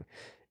talking.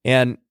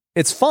 And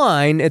it's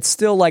fine. It's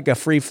still like a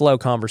free flow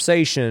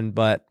conversation.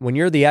 But when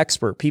you're the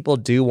expert, people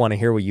do want to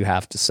hear what you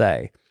have to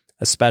say,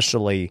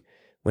 especially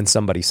when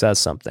somebody says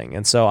something.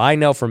 And so I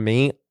know for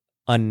me,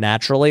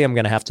 unnaturally, I'm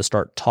going to have to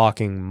start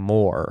talking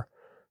more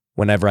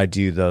whenever I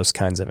do those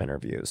kinds of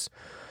interviews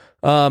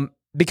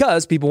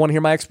because people want to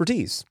hear my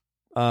expertise.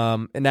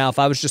 And now if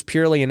I was just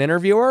purely an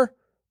interviewer,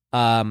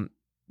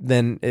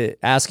 then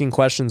asking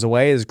questions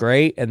away is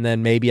great. And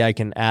then maybe I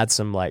can add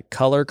some like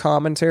color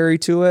commentary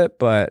to it.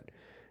 But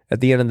at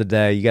the end of the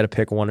day, you got to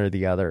pick one or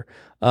the other.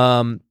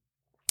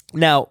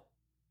 Now,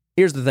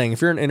 here's the thing.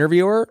 If you're an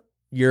interviewer,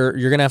 you're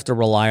going to have to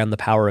rely on the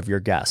power of your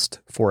guest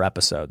for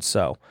episodes.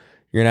 So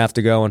you're going to have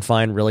to go and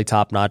find really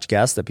top-notch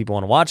guests that people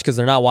want to watch because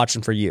they're not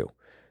watching for you.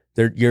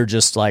 You're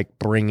just like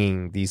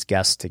bringing these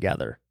guests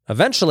together.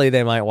 Eventually,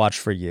 they might watch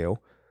for you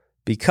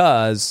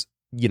because,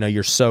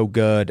 you're so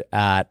good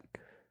at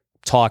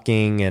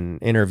talking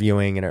and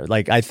interviewing. And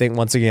like, I think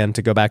once again,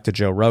 to go back to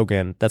Joe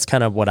Rogan, that's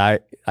kind of what I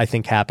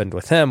think happened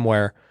with him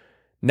where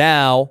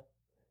now,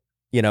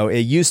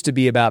 it used to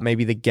be about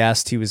maybe the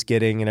guest he was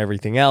getting and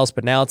everything else,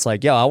 but now it's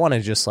like, I want to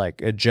just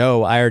like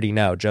Joe, I already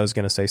know Joe's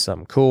going to say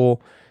something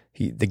cool.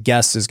 The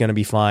guest is going to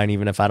be fine,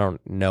 even if I don't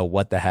know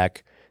what the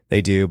heck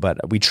they do,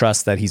 but we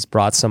trust that he's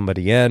brought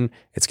somebody in.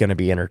 It's going to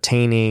be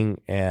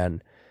entertaining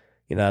and,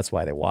 that's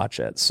why they watch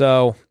it.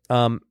 So,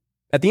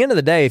 at the end of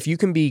the day, if you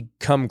can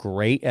become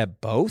great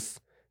at both,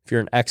 if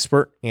you're an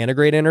expert and a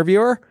great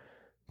interviewer,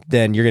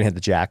 then you're going to hit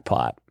the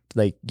jackpot.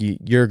 Like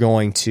you're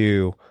going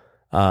to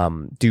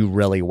do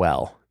really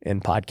well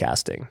in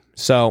podcasting.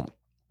 So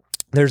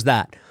there's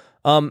that.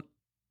 Now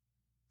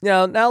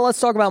let's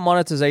talk about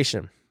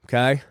monetization.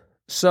 Okay.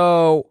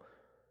 So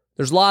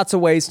there's lots of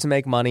ways to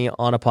make money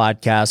on a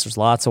podcast. There's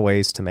lots of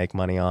ways to make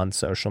money on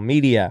social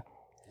media.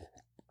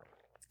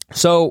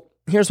 So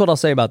here's what I'll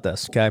say about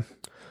this. Okay.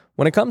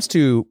 When it comes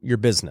to your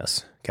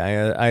business,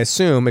 okay, I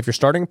assume if you're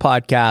starting a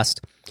podcast,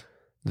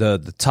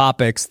 the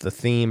topics, the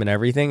theme, and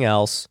everything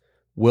else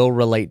will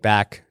relate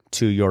back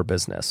to your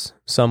business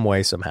some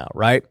way, somehow,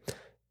 right?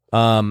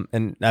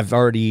 And I've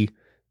already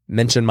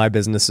mentioned my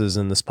businesses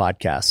in this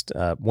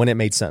podcast when it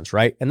made sense,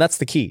 right? And that's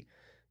the key.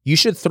 You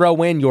should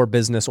throw in your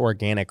business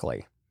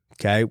organically,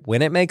 okay?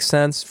 When it makes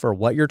sense for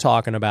what you're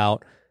talking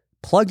about,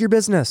 plug your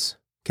business,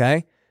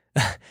 okay?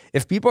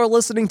 If people are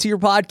listening to your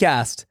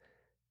podcast,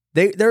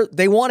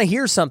 they want to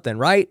hear something,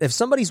 right? If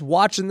somebody's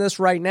watching this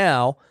right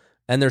now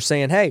and they're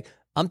saying, hey,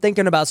 I'm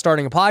thinking about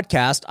starting a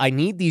podcast, I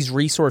need these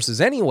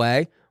resources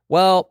anyway.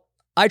 Well,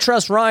 I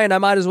trust Ryan. I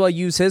might as well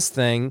use his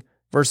thing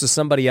versus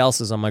somebody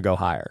else's I'm going to go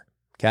hire,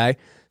 okay?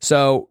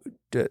 So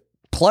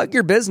plug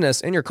your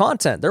business in your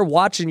content. They're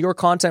watching your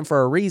content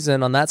for a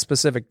reason on that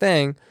specific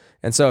thing.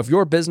 And so if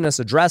your business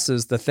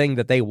addresses the thing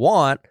that they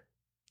want,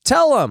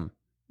 tell them.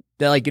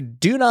 They're like,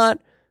 do not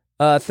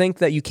think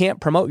that you can't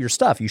promote your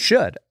stuff. You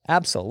should.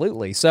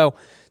 Absolutely. So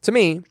to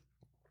me,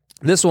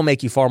 this will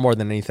make you far more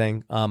than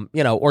anything.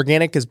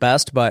 Organic is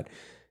best, but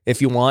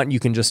if you want, you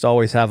can just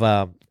always have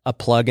a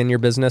plug in your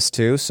business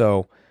too.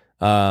 So,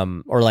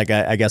 or like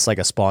I guess like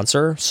a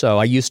sponsor. So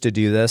I used to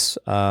do this.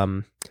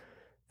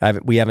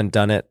 We haven't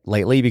done it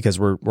lately because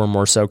we're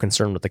more so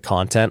concerned with the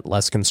content,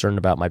 less concerned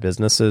about my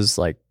businesses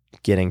like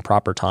getting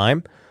proper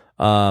time.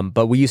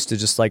 But we used to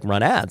just like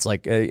run ads.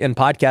 Like in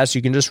podcasts,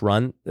 you can just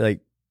run like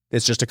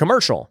it's just a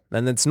commercial,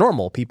 and it's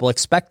normal. People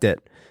expect it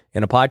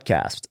in a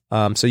podcast.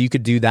 So you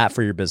could do that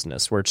for your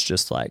business where it's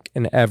just like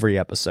in every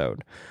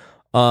episode.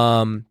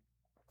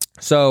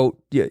 So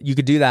you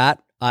could do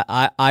that.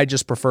 I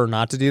just prefer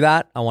not to do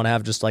that. I want to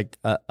have just like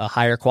a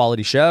higher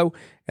quality show,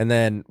 and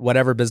then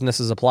whatever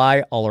businesses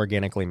apply, I'll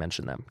organically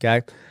mention them.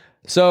 Okay.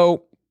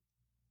 So,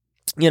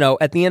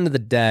 at the end of the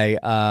day,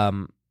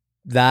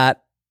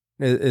 that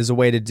is a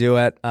way to do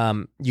it.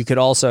 You could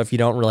also, if you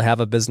don't really have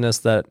a business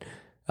that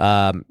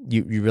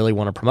you really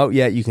want to promote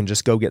yet, you can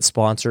just go get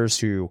sponsors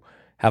who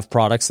have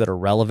products that are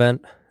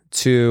relevant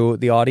to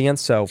the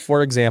audience. So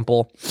for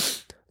example,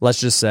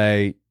 let's just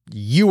say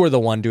you were the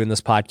one doing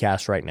this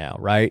podcast right now,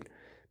 right?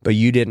 But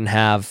you didn't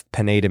have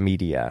Pineda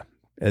Media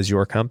as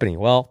your company.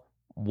 Well,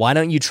 why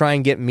don't you try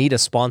and get me to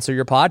sponsor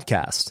your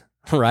podcast,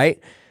 right?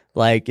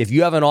 Like if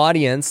you have an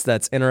audience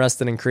that's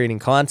interested in creating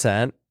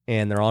content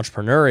and they're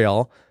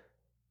entrepreneurial,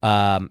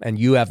 and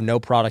you have no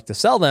product to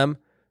sell them,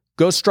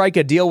 go strike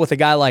a deal with a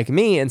guy like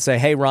me and say,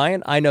 hey,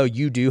 Ryan, I know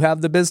you do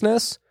have the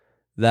business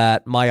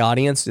that my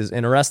audience is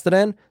interested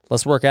in.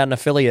 Let's work out an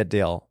affiliate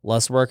deal.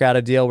 Let's work out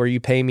a deal where you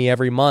pay me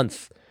every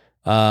month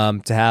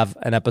to have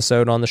an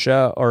episode on the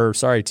show, or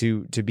sorry,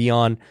 to be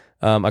on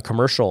a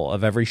commercial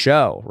of every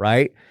show,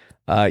 right?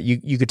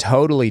 You could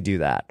totally do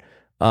that.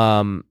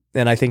 And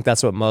I think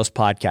that's what most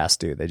podcasts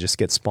do. They just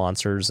get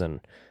sponsors, and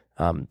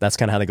that's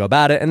kind of how they go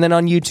about it. And then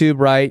on YouTube,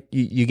 right,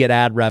 you get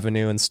ad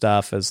revenue and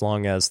stuff as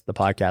long as the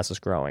podcast is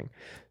growing.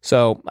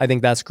 So I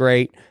think that's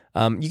great.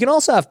 You can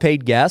also have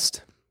paid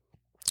guests.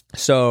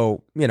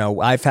 So,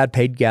 I've had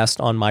paid guests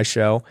on my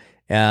show,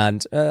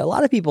 and a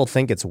lot of people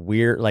think it's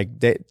weird. Like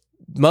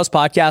most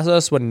podcast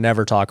hosts would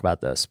never talk about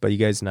this, but you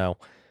guys know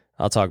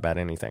I'll talk about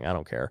anything. I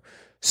don't care.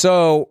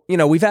 So,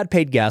 we've had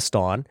paid guests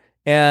on,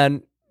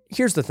 and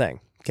here's the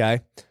thing. Okay.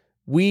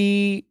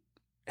 We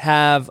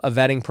have a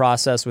vetting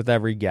process with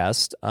every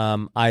guest.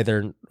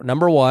 Either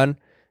number one,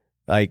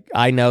 like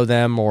I know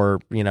them, or,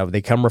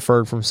 they come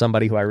referred from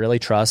somebody who I really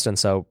trust. And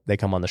so they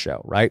come on the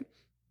show, right?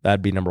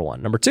 That'd be number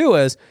one. Number two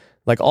is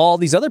like all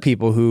these other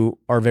people who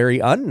are very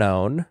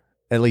unknown,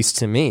 at least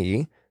to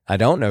me. I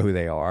don't know who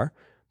they are,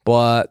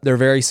 but they're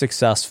very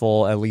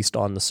successful, at least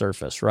on the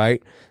surface,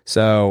 right?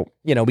 So,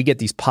 we get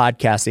these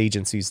podcast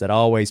agencies that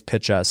always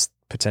pitch us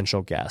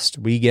potential guests.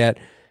 We get,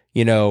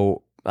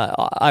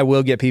 I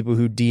will get people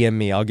who DM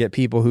me. I'll get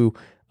people who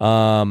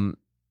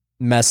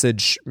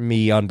message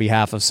me on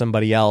behalf of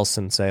somebody else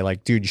and say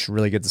like, dude, you should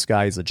really get this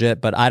guy. He's legit.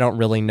 But I don't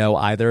really know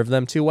either of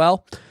them too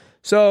well.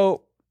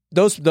 So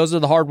those are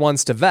the hard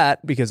ones to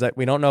vet because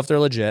we don't know if they're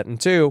legit. And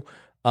two,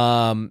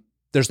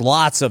 there's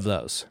lots of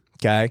those.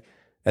 Okay.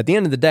 At the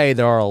end of the day,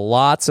 there are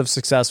lots of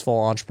successful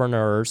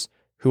entrepreneurs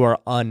who are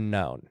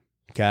unknown.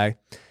 Okay.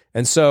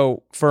 And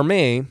so for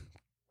me,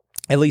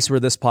 at least where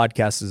this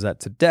podcast is at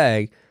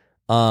today,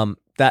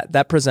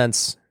 that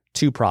presents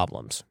two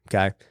problems.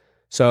 Okay.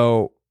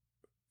 So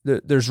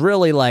there's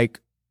really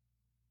like,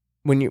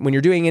 when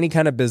you're doing any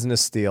kind of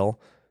business deal,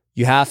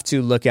 you have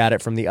to look at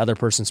it from the other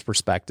person's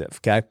perspective.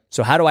 Okay.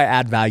 So how do I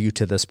add value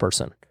to this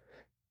person?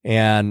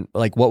 And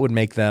like, what would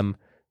make them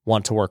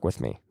want to work with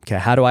me? Okay.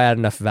 How do I add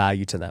enough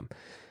value to them?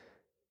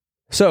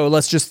 So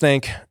let's just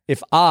think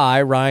if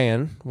I,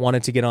 Ryan,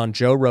 wanted to get on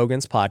Joe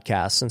Rogan's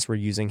podcast, since we're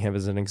using him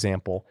as an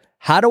example,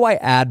 how do I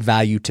add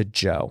value to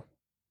Joe?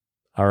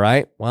 All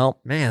right.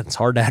 Well, man, it's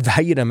hard to add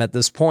value to him at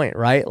this point,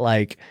 right?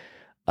 Like,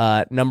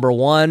 number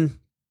one,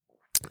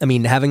 I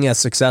mean, having a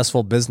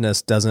successful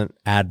business doesn't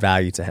add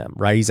value to him,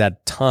 right? He's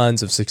had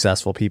tons of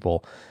successful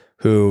people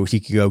who he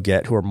could go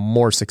get who are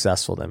more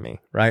successful than me,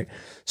 right?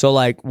 So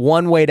like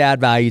one way to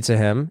add value to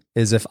him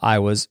is if I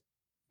was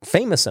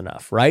famous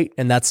enough, right?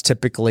 And that's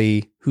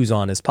typically who's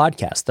on his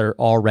podcast. They're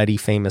already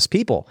famous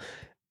people.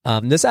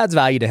 This adds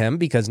value to him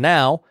because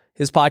now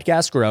his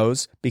podcast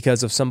grows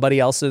because of somebody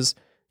else's,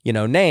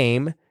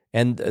 name,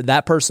 and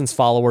that person's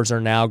followers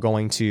are now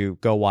going to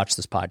go watch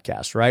this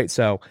podcast, right?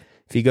 So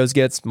if he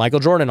gets Michael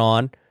Jordan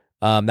on,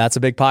 that's a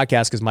big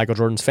podcast because Michael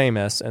Jordan's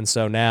famous. And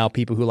so now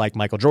people who like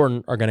Michael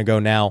Jordan are going to go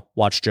now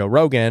watch Joe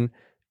Rogan,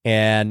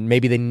 and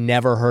maybe they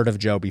never heard of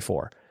Joe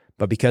before,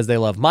 but because they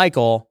love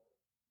Michael,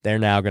 they're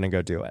now going to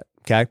go do it.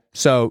 Okay.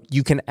 So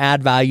you can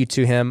add value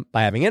to him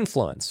by having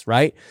influence,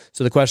 right?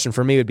 So the question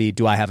for me would be,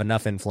 do I have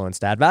enough influence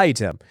to add value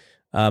to him?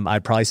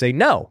 I'd probably say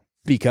no,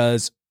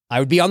 because I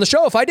would be on the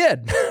show if I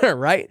did,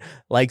 right?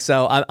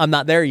 So I'm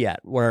not there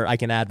yet where I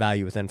can add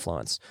value with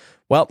influence.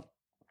 Well,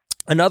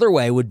 another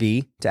way would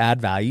be to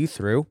add value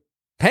through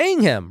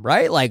paying him,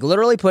 right? Like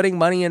literally putting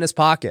money in his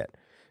pocket.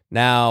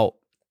 Now,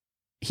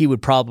 he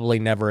would probably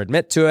never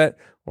admit to it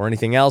or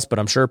anything else, but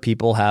I'm sure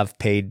people have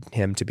paid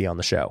him to be on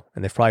the show,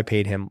 and they've probably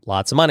paid him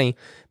lots of money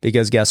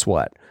because guess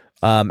what?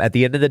 At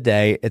the end of the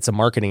day, it's a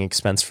marketing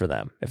expense for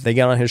them. If they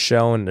get on his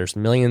show and there's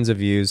millions of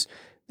views,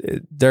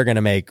 they're going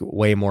to make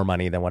way more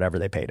money than whatever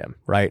they paid him,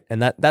 right?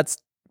 And that's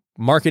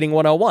marketing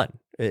 101.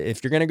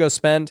 If you're going to go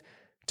spend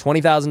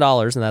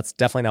 $20,000, and that's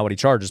definitely not what he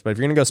charges, but if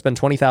you're going to go spend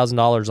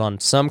 $20,000 on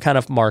some kind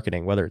of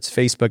marketing, whether it's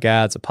Facebook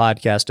ads, a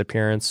podcast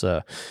appearance,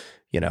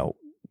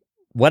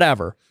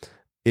 whatever,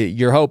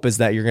 your hope is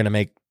that you're going to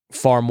make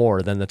far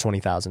more than the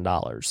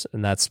 $20,000.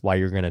 And that's why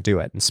you're going to do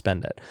it and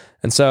spend it.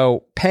 And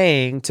so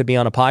paying to be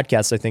on a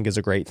podcast, I think, is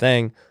a great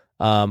thing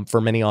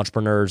for many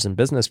entrepreneurs and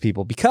business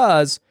people,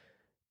 because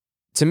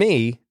to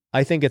me,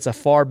 I think it's a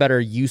far better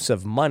use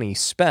of money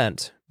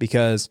spent,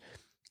 because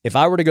if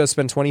I were to go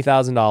spend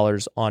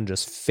 $20,000 on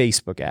just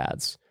Facebook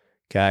ads,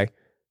 okay,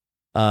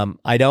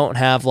 I don't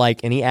have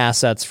any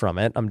assets from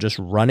it. I'm just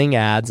running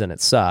ads and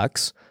it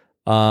sucks.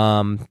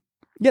 And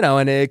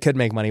it could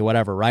make money,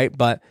 whatever, right?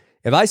 But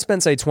if I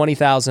spend, say,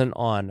 $20,000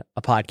 on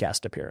a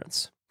podcast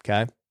appearance,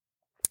 okay,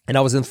 and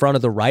I was in front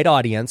of the right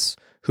audience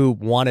who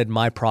wanted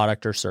my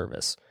product or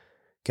service,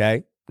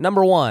 okay,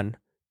 number one,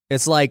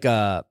 it's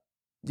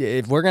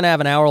if we're going to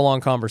have an hour-long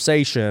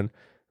conversation,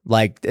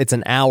 it's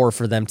an hour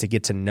for them to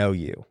get to know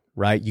you,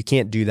 right? You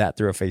can't do that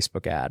through a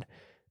Facebook ad.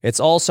 It's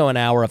also an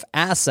hour of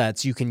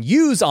assets you can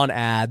use on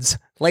ads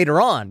later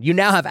on. You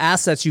now have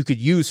assets you could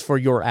use for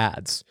your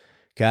ads.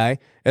 Okay.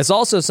 It's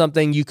also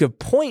something you could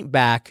point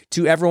back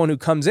to everyone who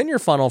comes in your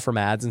funnel from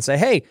ads and say,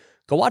 hey,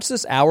 go watch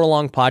this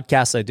hour-long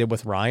podcast I did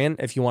with Ryan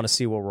if you want to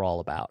see what we're all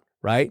about,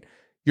 right?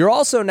 You're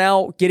also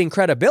now getting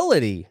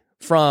credibility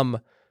from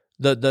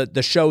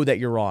the show that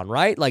you're on,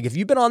 right? If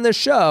you've been on this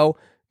show,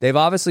 they've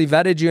obviously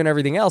vetted you and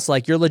everything else,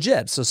 you're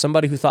legit. So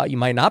somebody who thought you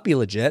might not be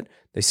legit,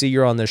 they see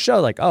you're on this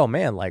show, oh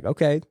man,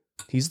 okay,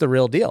 he's the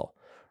real deal,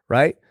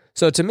 right?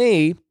 So to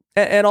me,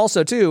 and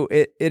also too,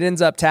 it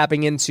ends up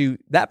tapping into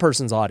that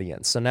person's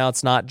audience. So now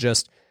it's not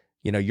just,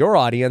 your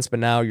audience, but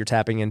now you're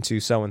tapping into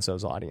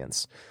so-and-so's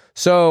audience.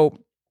 So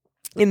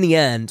in the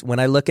end, when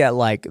I look at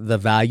the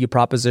value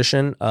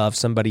proposition of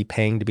somebody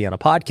paying to be on a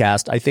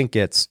podcast, I think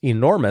it's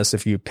enormous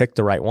if you pick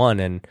the right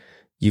one and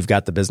you've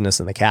got the business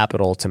and the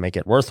capital to make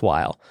it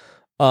worthwhile.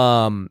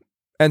 And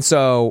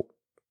so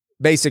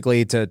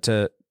basically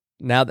to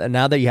now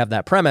that you have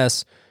that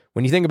premise,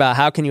 when you think about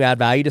how can you add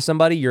value to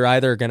somebody, you're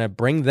either going to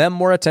bring them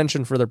more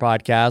attention for their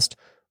podcast,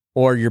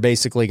 or you're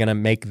basically going to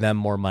make them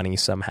more money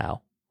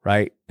somehow,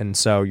 right? And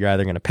so you're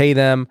either going to pay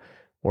them,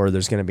 or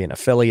there's going to be an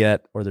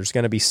affiliate, or there's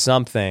going to be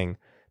something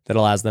that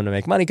allows them to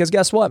make money. Because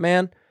guess what,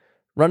 man?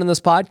 Running this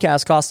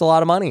podcast costs a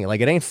lot of money.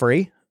 It ain't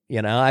free.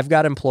 I've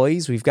got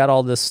employees. We've got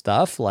all this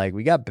stuff.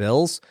 We got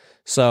bills.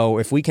 So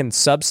if we can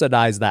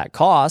subsidize that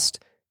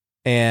cost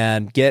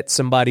and get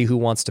somebody who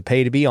wants to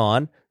pay to be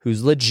on,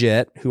 who's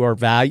legit,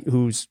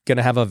 who's going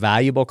to have a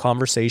valuable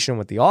conversation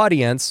with the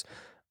audience,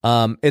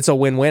 it's a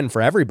win-win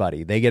for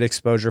everybody. They get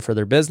exposure for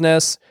their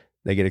business.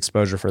 They get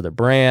exposure for their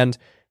brand.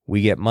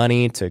 We get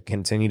money to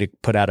continue to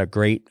put out a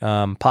great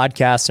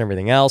podcast and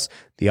everything else.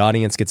 The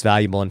audience gets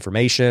valuable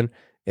information.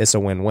 It's a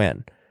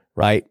win-win,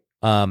 right?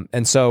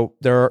 And so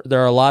there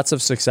are lots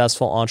of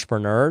successful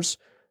entrepreneurs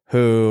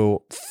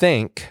who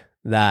think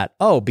that,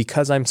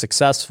 because I'm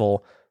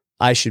successful,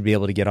 I should be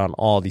able to get on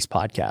all these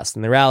podcasts.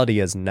 And the reality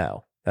is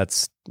no.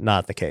 That's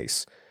not the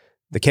case.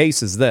 The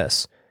case is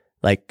this,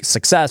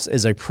 success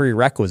is a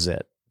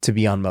prerequisite to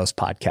be on most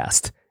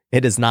podcasts.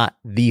 It is not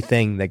the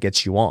thing that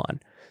gets you on.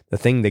 The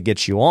thing that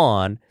gets you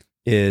on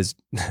is,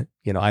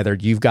 either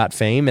you've got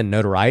fame and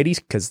notoriety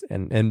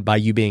and by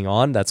you being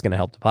on, that's going to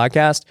help the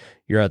podcast.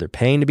 You're either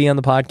paying to be on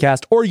the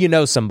podcast, or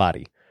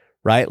somebody,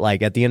 right?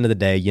 At the end of the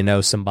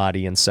day,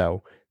 somebody, and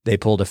so they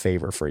pulled a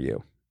favor for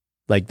you.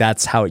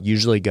 That's how it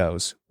usually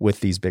goes with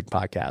these big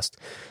podcasts.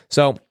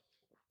 So,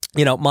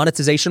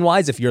 monetization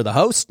wise, if you're the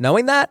host,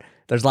 knowing that,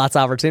 there's lots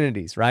of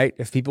opportunities, right?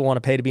 If people want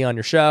to pay to be on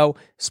your show,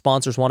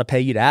 sponsors want to pay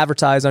you to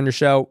advertise on your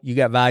show, you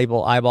got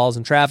valuable eyeballs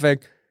and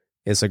traffic,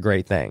 it's a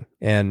great thing.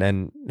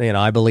 And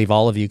I believe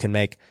all of you can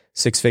make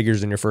six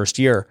figures in your first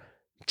year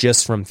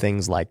just from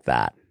things like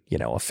that,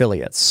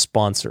 affiliates,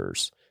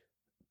 sponsors,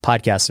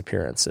 podcast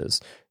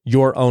appearances,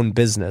 your own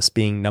business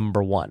being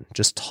number one,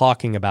 just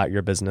talking about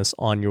your business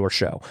on your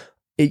show.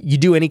 you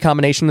do any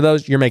combination of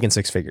those, you're making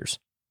six figures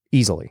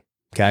easily.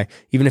 Okay.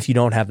 Even if you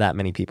don't have that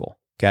many people.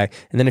 Okay.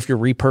 And then if you're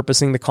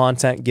repurposing the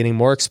content, getting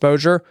more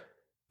exposure,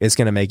 it's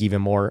going to make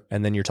even more.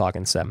 And then you're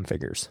talking seven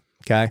figures.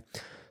 Okay.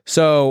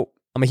 So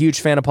I'm a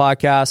huge fan of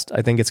podcast.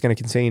 I think it's going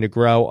to continue to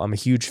grow. I'm a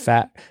huge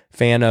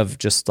fan of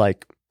just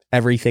like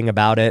everything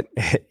about it.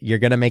 You're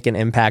going to make an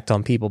impact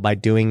on people by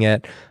doing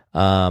it.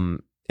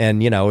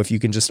 And, if you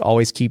can just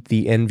always keep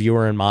the end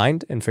viewer in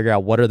mind and figure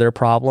out what are their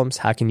problems,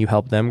 how can you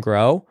help them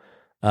grow,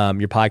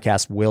 your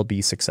podcast will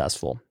be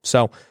successful.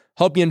 So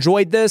hope you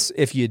enjoyed this.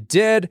 If you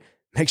did,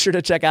 make sure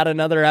to check out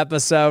another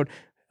episode.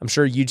 I'm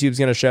sure YouTube's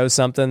going to show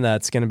something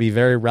that's going to be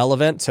very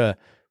relevant to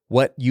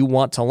what you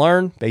want to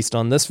learn based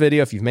on this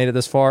video. If you've made it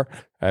this far,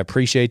 I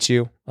appreciate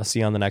you. I'll see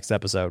you on the next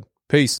episode. Peace.